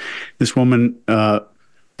questions. This woman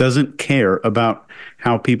doesn't care about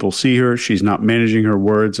how people see her. She's not managing her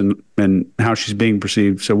words and how she's being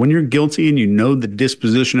perceived. So when you're guilty and you know the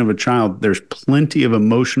disposition of a child, there's plenty of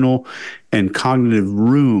emotional and cognitive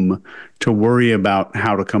room to worry about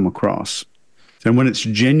how to come across. And when it's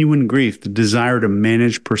genuine grief, the desire to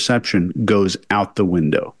manage perception goes out the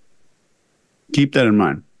window. Keep that in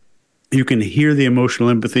mind. You can hear the emotional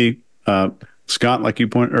empathy, Scott, like you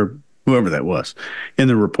point, or whoever that was, in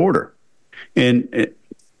the reporter. And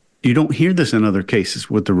you don't hear this in other cases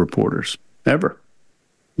with the reporters, ever.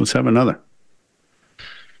 Let's have another.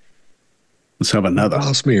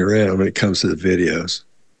 Boss me around when it comes to the videos.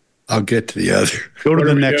 I'll get to the other. Go to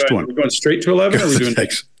the next one. We're going straight to 11? Or are we doing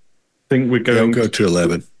next? I think we go to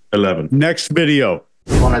 11. 11. Next video.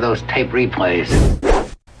 One of those tape replays.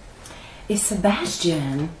 If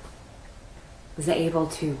Sebastian was able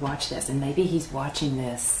to watch this, and maybe he's watching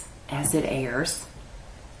this as it airs,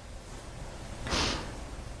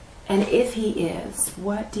 and if he is,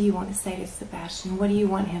 what do you want to say to Sebastian? What do you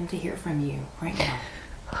want him to hear from you right now?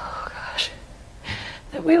 Oh gosh,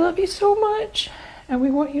 that we love you so much and we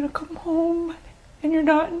want you to come home and you're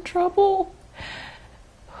not in trouble.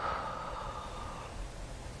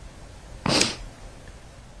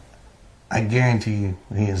 I guarantee you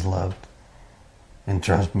he is loved. And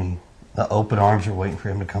trust me, the open arms are waiting for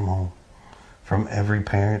him to come home. From every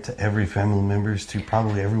parent to every family members to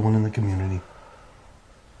probably everyone in the community.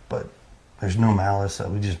 But there's no malice. That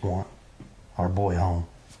we just want our boy home.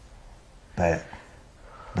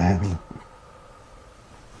 Badly.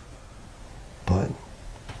 But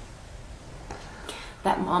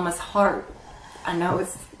that mama's heart, I know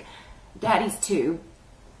it's daddy's too,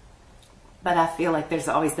 but I feel like there's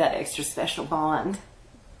always that extra special bond.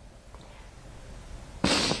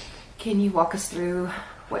 Can you walk us through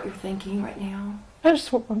what you're thinking right now? I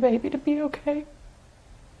just want my baby to be okay.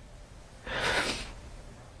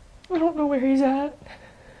 I don't know where he's at.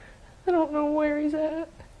 I don't know where he's at.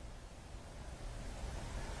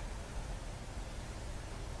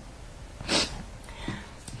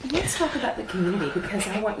 Let's talk about the community, because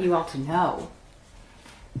I want you all to know,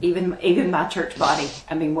 even my church body,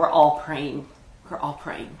 I mean, we're all praying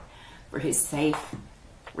for his safe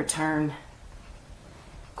return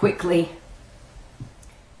quickly.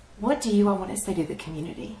 What do you all want to say to the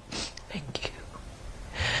community? Thank you.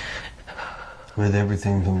 With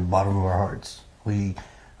everything from the bottom of our hearts.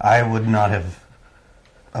 I would not have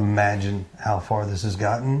imagined how far this has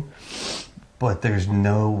gotten, but there's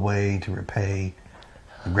no way to repay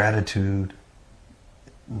the gratitude,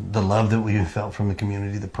 the love that we have felt from the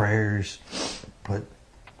community, the prayers. But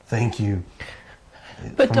thank you.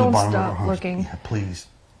 But from don't the bottom of stop our hearts. looking. Yeah, please.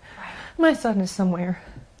 My son is somewhere.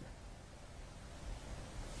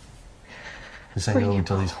 This ain't over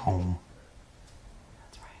until he's home.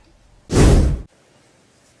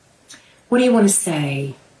 What do you want to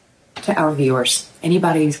say to our viewers?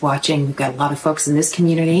 Anybody who's watching, we've got a lot of folks in this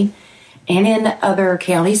community and in other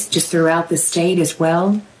counties just throughout the state as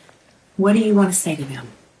well. What do you want to say to them?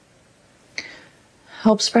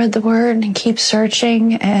 Help spread the word and keep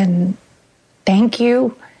searching, and thank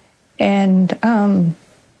you. And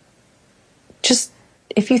just,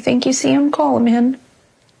 if you think you see him, call him in.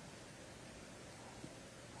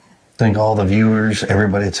 Thank all the viewers,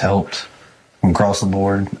 everybody that's helped from across the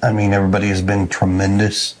board. I mean, everybody has been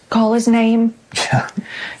tremendous. Call his name. Yeah.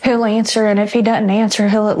 He'll answer, and if he doesn't answer,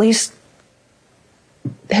 he'll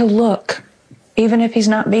look, even if he's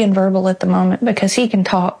not being verbal at the moment, because he can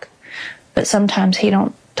talk, but sometimes he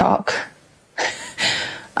don't talk.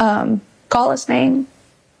 Call his name.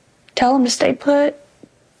 Tell him to stay put.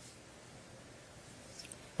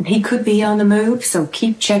 And he could be on the move, so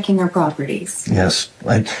keep checking our properties. Yes.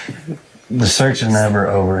 The search is never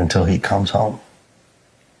over until he comes home.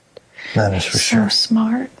 That is for sure. So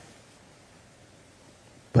smart.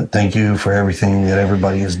 But thank you for everything that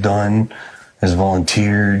everybody has done, has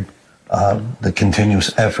volunteered, the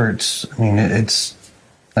continuous efforts. I mean, it's,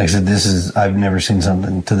 like I said, I've never seen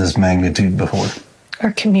something to this magnitude before.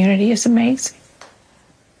 Our community is amazing.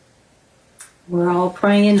 We're all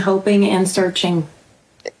praying, hoping, and searching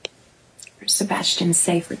for Sebastian's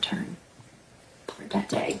safe return for that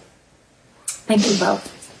day. Thank you both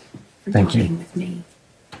for talking with me.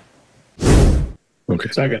 Okay.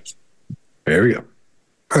 Second. There we go.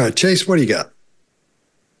 All right, Chase, what do you got?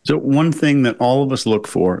 So one thing that all of us look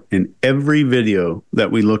for in every video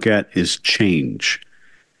that we look at is change.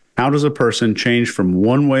 How does a person change from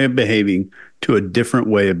one way of behaving to a different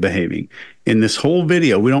way of behaving? In this whole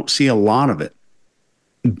video, we don't see a lot of it.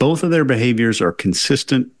 Both of their behaviors are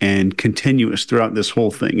consistent and continuous throughout this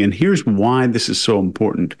whole thing. And here's why this is so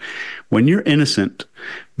important. When you're innocent,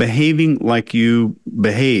 behaving like you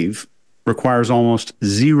behave requires almost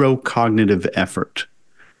zero cognitive effort.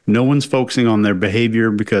 No one's focusing on their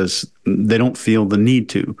behavior because they don't feel the need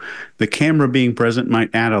to. The camera being present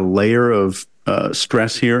might add a layer of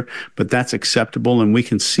stress here, but that's acceptable, and we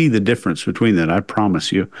can see the difference between that, I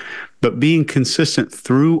promise you. But being consistent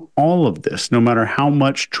through all of this, no matter how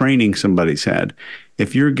much training somebody's had,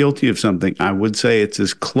 if you're guilty of something, I would say it's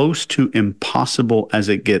as close to impossible as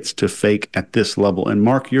it gets to fake at this level. And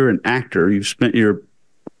Mark, you're an actor. You've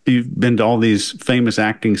been to all these famous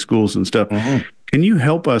acting schools and stuff. Mm-hmm. Can you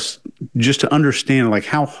help us just to understand like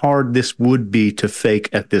how hard this would be to fake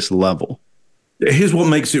at this level? Here's what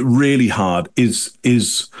makes it really hard is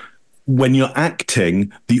when you're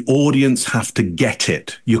acting, the audience have to get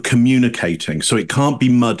it. You're communicating, so it can't be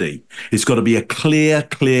muddy. It's got to be a clear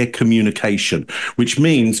communication, which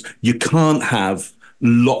means you can't have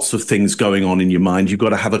lots of things going on in your mind. You've got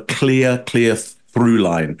to have a clear through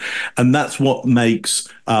line. And that's what makes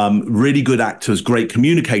really good actors great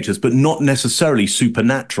communicators, but not necessarily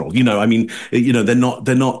supernatural. You know, I mean, you know,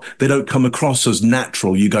 they don't come across as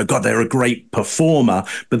natural. You go, God, they're a great performer,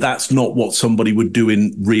 but that's not what somebody would do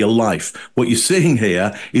in real life. What you're seeing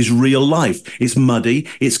here is real life. It's muddy,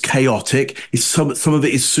 it's chaotic. It's some of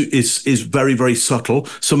it is very, very subtle.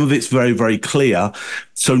 Some of it's very, very clear.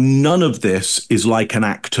 So none of this is like an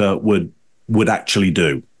actor would actually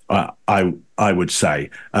do. I would say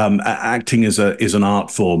acting is an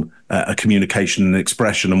art form, a communication and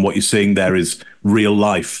expression, and what you're seeing there is real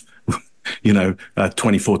life. You know,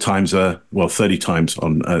 30 times a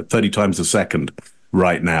second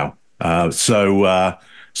right now.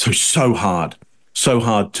 So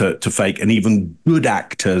hard to fake. And even good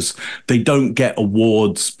actors, they don't get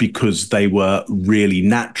awards because they were really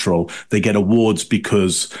natural. They get awards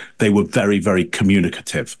because they were very, very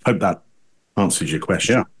communicative. Hope that answers your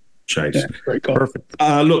question. Yeah. Chase. Yeah, great call. Perfect.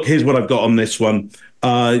 Look, here's what I've got on this one.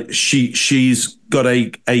 She's got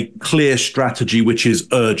a clear strategy, which is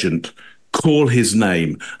urgent. Call his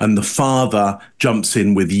name. And the father jumps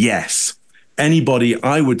in with yes. Anybody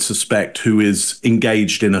I would suspect who is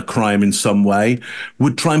engaged in a crime in some way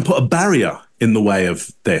would try and put a barrier in the way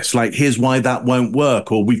of this. Like, here's why that won't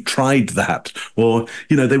work, or we've tried that. Or,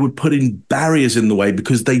 you know, they would put in barriers in the way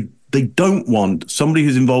because they don't want somebody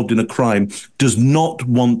who's involved in a crime does not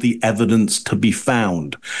want the evidence to be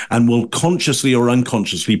found and will consciously or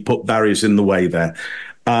unconsciously put barriers in the way there.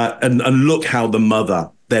 And look how the mother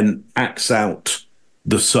then acts out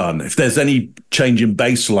the son. If there's any change in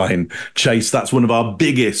baseline, Chase, that's one of our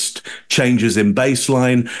biggest changes in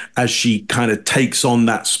baseline, as she kind of takes on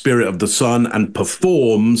that spirit of the son and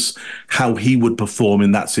performs how he would perform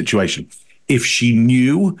in that situation. If she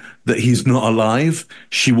knew that he's not alive,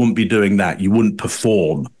 she wouldn't be doing that. You wouldn't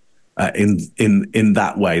perform in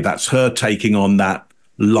that way. That's her taking on that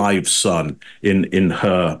live son in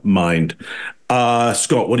her mind.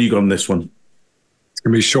 Scott, what do you got on this one? It's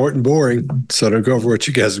going to be short and boring, so don't go over what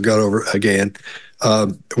you guys have got over again.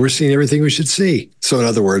 We're seeing everything we should see. So in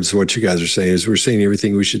other words, what you guys are saying is we're seeing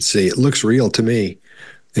everything we should see. It looks real to me.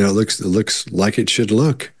 You know, it looks like it should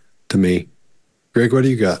look to me. Greg, what do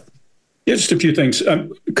you got? Yeah, just a few things. A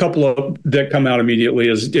couple of that come out immediately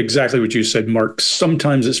is exactly what you said, Mark.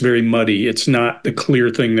 Sometimes it's very muddy. It's not the clear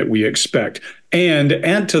thing that we expect. And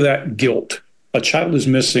add to that guilt. A child is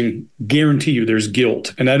missing, guarantee you there's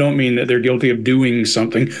guilt. And I don't mean that they're guilty of doing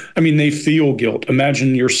something. I mean, they feel guilt.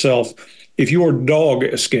 Imagine yourself, if your dog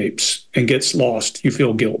escapes and gets lost, you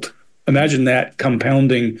feel guilt. Imagine that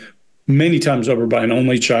compounding many times over by an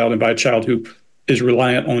only child and by a child who is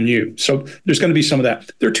reliant on you. So there's going to be some of that.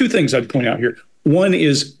 There are two things I'd point out here. One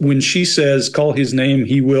is when she says, call his name,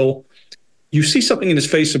 he will, you see something in his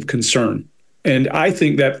face of concern. And I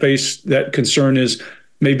think that concern is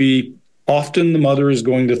maybe often the mother is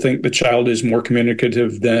going to think the child is more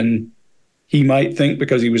communicative than he might think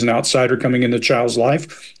because he was an outsider coming in the child's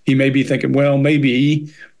life. He may be thinking, well,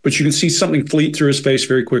 maybe, but you can see something fleet through his face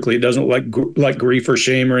very quickly. It doesn't look like grief or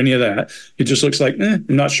shame or any of that. It just looks like, I'm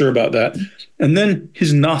not sure about that. And then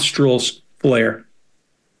his nostrils flare.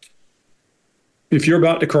 If you're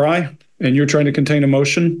about to cry and you're trying to contain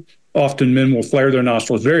emotion, often men will flare their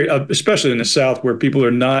nostrils, especially in the South where people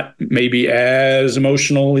are not maybe as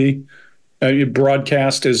emotionally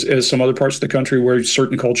broadcast as some other parts of the country where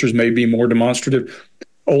certain cultures may be more demonstrative.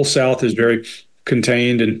 Old South is very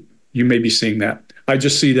contained, and you may be seeing that. I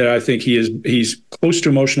just see that I think he's close to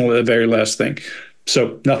emotional at the very last thing.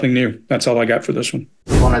 So nothing new. That's all I got for this one.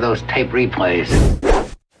 One of those tape replays.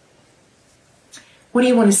 What do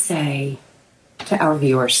you want to say to our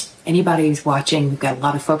viewers? Anybody who's watching, we've got a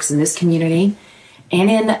lot of folks in this community and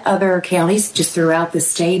in other counties just throughout the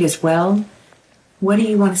state as well. What do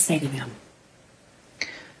you want to say to them?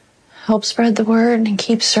 Help spread the word and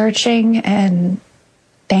keep searching, and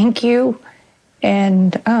thank you.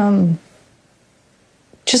 And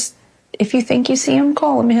just, if you think you see him,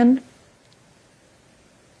 call him in.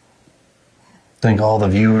 Thank all the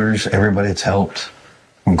viewers, everybody that's helped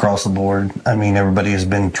from across the board. I mean, everybody has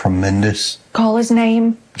been tremendous. Call his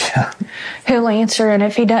name. Yeah. He'll answer, and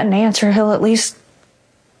if he doesn't answer, he'll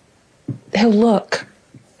look,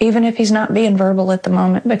 even if he's not being verbal at the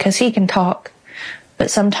moment, because he can talk, but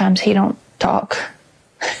sometimes he don't talk.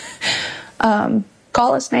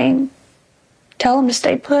 Call his name. Tell him to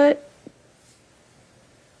stay put.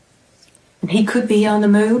 And he could be on the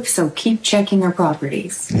move, so keep checking our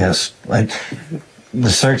properties. Yes. Like, the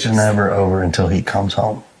search is never over until he comes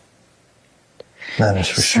home. That is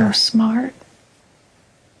for sure. So smart.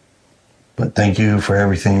 But thank you for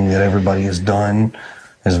everything that everybody has done,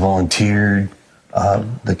 has volunteered,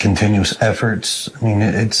 the continuous efforts. I mean,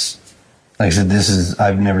 it's, like I said,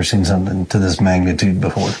 I've never seen something to this magnitude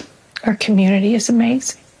before. Our community is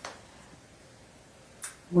amazing.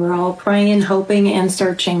 We're all praying, hoping, and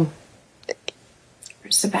searching for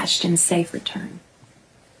Sebastian's safe return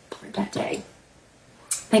for that day.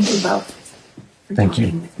 Thank you both for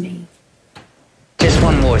talking with me. Just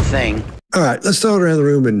one more thing. All right, let's throw it around the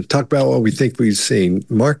room and talk about what we think we've seen.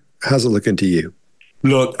 Mark, how's it looking to you?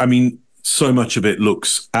 Look, I mean, so much of it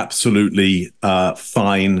looks absolutely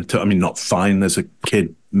fine. Not fine. There's a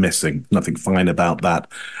kid missing. Nothing fine about that.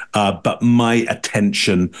 But my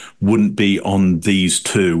attention wouldn't be on these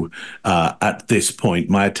two at this point.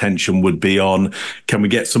 My attention would be on, can we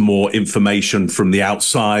get some more information from the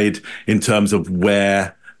outside in terms of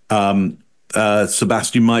where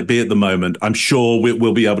Sebastian might be at the moment? I'm sure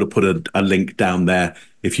we'll be able to put a link down there.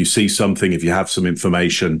 If you see something, if you have some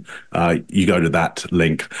information, you go to that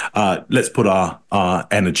link. Let's put our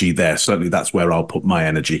energy there. Certainly that's where I'll put my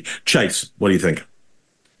energy. Chase, what do you think?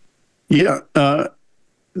 Yeah.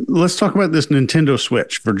 Let's talk about this Nintendo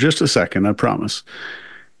Switch for just a second, I promise.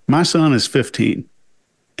 My son is 15,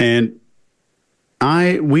 and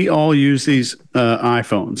we all use these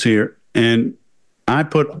iPhones here, and I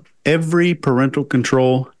put every parental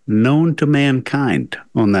control known to mankind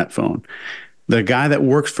on that phone. The guy that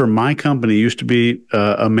works for my company used to be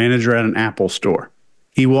a manager at an Apple store.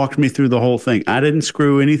 He walked me through the whole thing. I didn't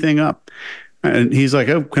screw anything up. And he's like,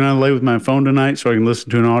 oh, can I lay with my phone tonight so I can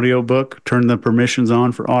listen to an audiobook? Turn the permissions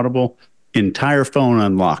on for Audible. Entire phone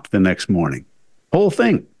unlocked the next morning. Whole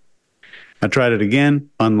thing. I tried it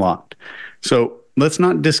again, unlocked. So let's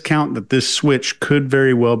not discount that this switch could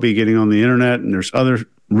very well be getting on the internet, and there's other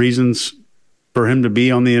reasons for him to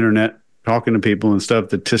be on the internet talking to people and stuff.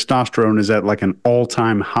 The testosterone is at like an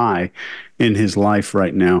all-time high in his life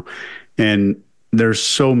right now. And there's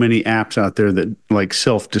so many apps out there that like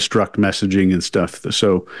self-destruct messaging and stuff.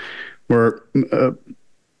 So we're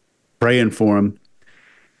praying for him.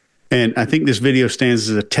 And I think this video stands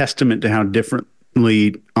as a testament to how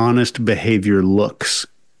differently honest behavior looks.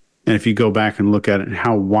 And if you go back and look at it,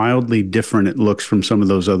 how wildly different it looks from some of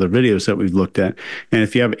those other videos that we've looked at. And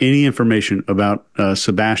if you have any information about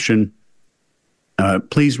Sebastian,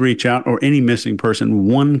 please reach out, or any missing person.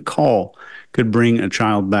 One call could bring a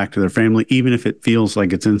child back to their family, even if it feels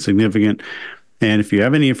like it's insignificant. And if you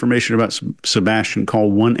have any information about Sebastian,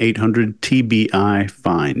 call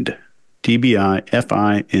 1-800-TBI-FIND.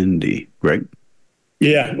 TBI-FIND. Greg?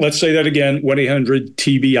 Yeah, let's say that again,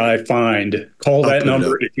 1-800-TBI-FIND. Call that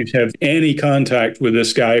number if you have any contact with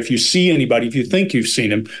this guy. If you see anybody, if you think you've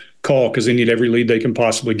seen him, call, because they need every lead they can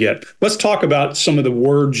possibly get. Let's talk about some of the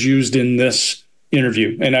words used in this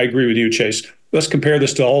interview. And I agree with you, Chase. Let's compare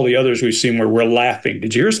this to all the others we've seen where we're laughing.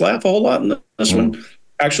 Did you hear us laugh a whole lot in this one?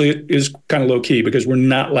 Actually, it is kind of low key because we're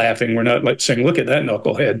not laughing. We're not like saying, look at that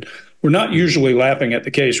knucklehead. We're not usually laughing at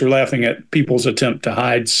the case. We're laughing at people's attempt to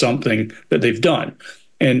hide something that they've done.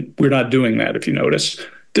 And we're not doing that, if you notice.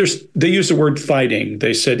 They use the word fighting.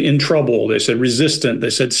 They said in trouble. They said resistant. They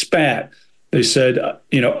said spat. They said,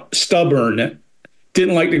 stubborn,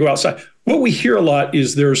 didn't like to go outside. What we hear a lot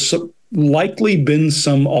is there's likely been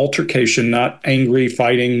some altercation, not angry,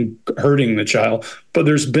 fighting, hurting the child, but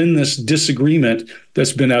there's been this disagreement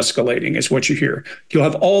that's been escalating is what you hear. You'll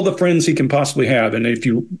have all the friends he can possibly have. And if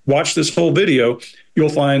you watch this whole video, you'll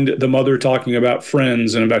find the mother talking about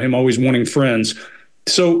friends and about him always wanting friends.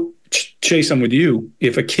 So, Chase, I'm with you.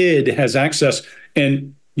 If a kid has access,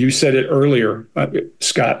 and you said it earlier,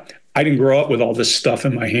 Scott, I didn't grow up with all this stuff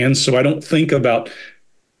in my hands, so I don't think about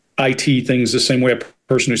IT things the same way a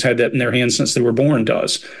person who's had that in their hands since they were born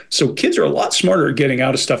does. So kids are a lot smarter at getting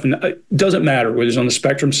out of stuff, and it doesn't matter whether he's on the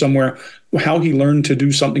spectrum somewhere, how he learned to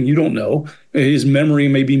do something you don't know. His memory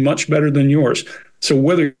may be much better than yours. So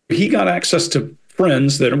whether he got access to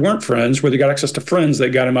friends that weren't friends, whether he got access to friends that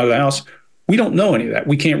got him out of the house, we don't know any of that.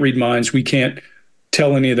 We can't read minds. We can't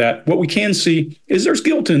tell any of that. What we can see is there's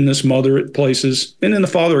guilt in this mother at places, and in the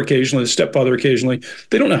father occasionally, the stepfather occasionally.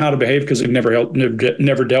 They don't know how to behave because they've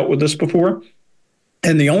never dealt with this before.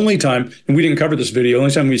 And the only time, and we didn't cover this video, the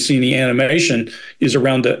only time we've seen the animation is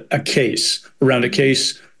around a case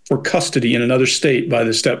for custody in another state by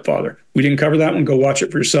the stepfather. We didn't cover that one. Go watch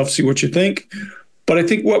it for yourself, see what you think. But I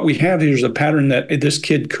think what we have here is a pattern that this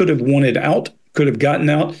kid could have wanted out, could have gotten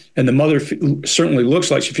out, and the mother certainly looks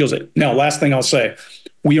like she feels it. Now, last thing I'll say,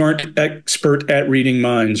 we aren't expert at reading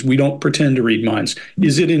minds. We don't pretend to read minds.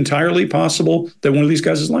 Is it entirely possible that one of these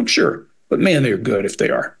guys is like, sure, but man, they're good if they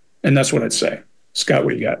are. And that's what I'd say. Scott,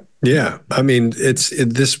 what do you got? Yeah. I mean,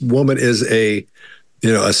 this woman is a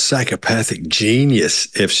a psychopathic genius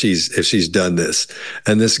if she's done this.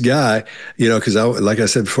 And this guy, because like I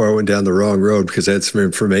said before, I went down the wrong road because I had some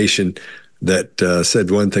information that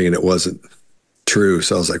said one thing and it wasn't true.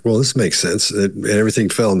 So I was like, well, this makes sense. And everything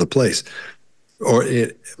fell into place.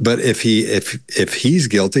 But if he's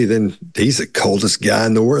guilty, then he's the coldest guy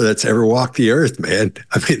in the world that's ever walked the earth, man.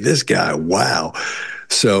 I mean, this guy, wow.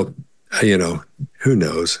 So, who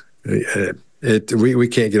knows? We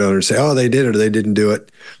can't get on and say, oh, they did it or they didn't do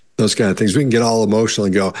it. Those kind of things. We can get all emotional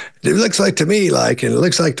and go, it looks like to me like, and it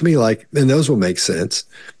looks like to me like, and those will make sense.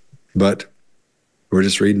 But we're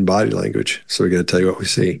just reading body language. So we got to tell you what we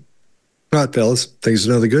see. All right, fellas. Thanks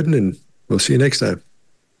for another good one, and we'll see you next time.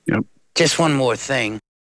 Yep. Just one more thing.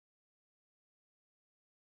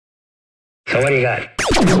 So what do you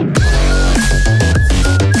got?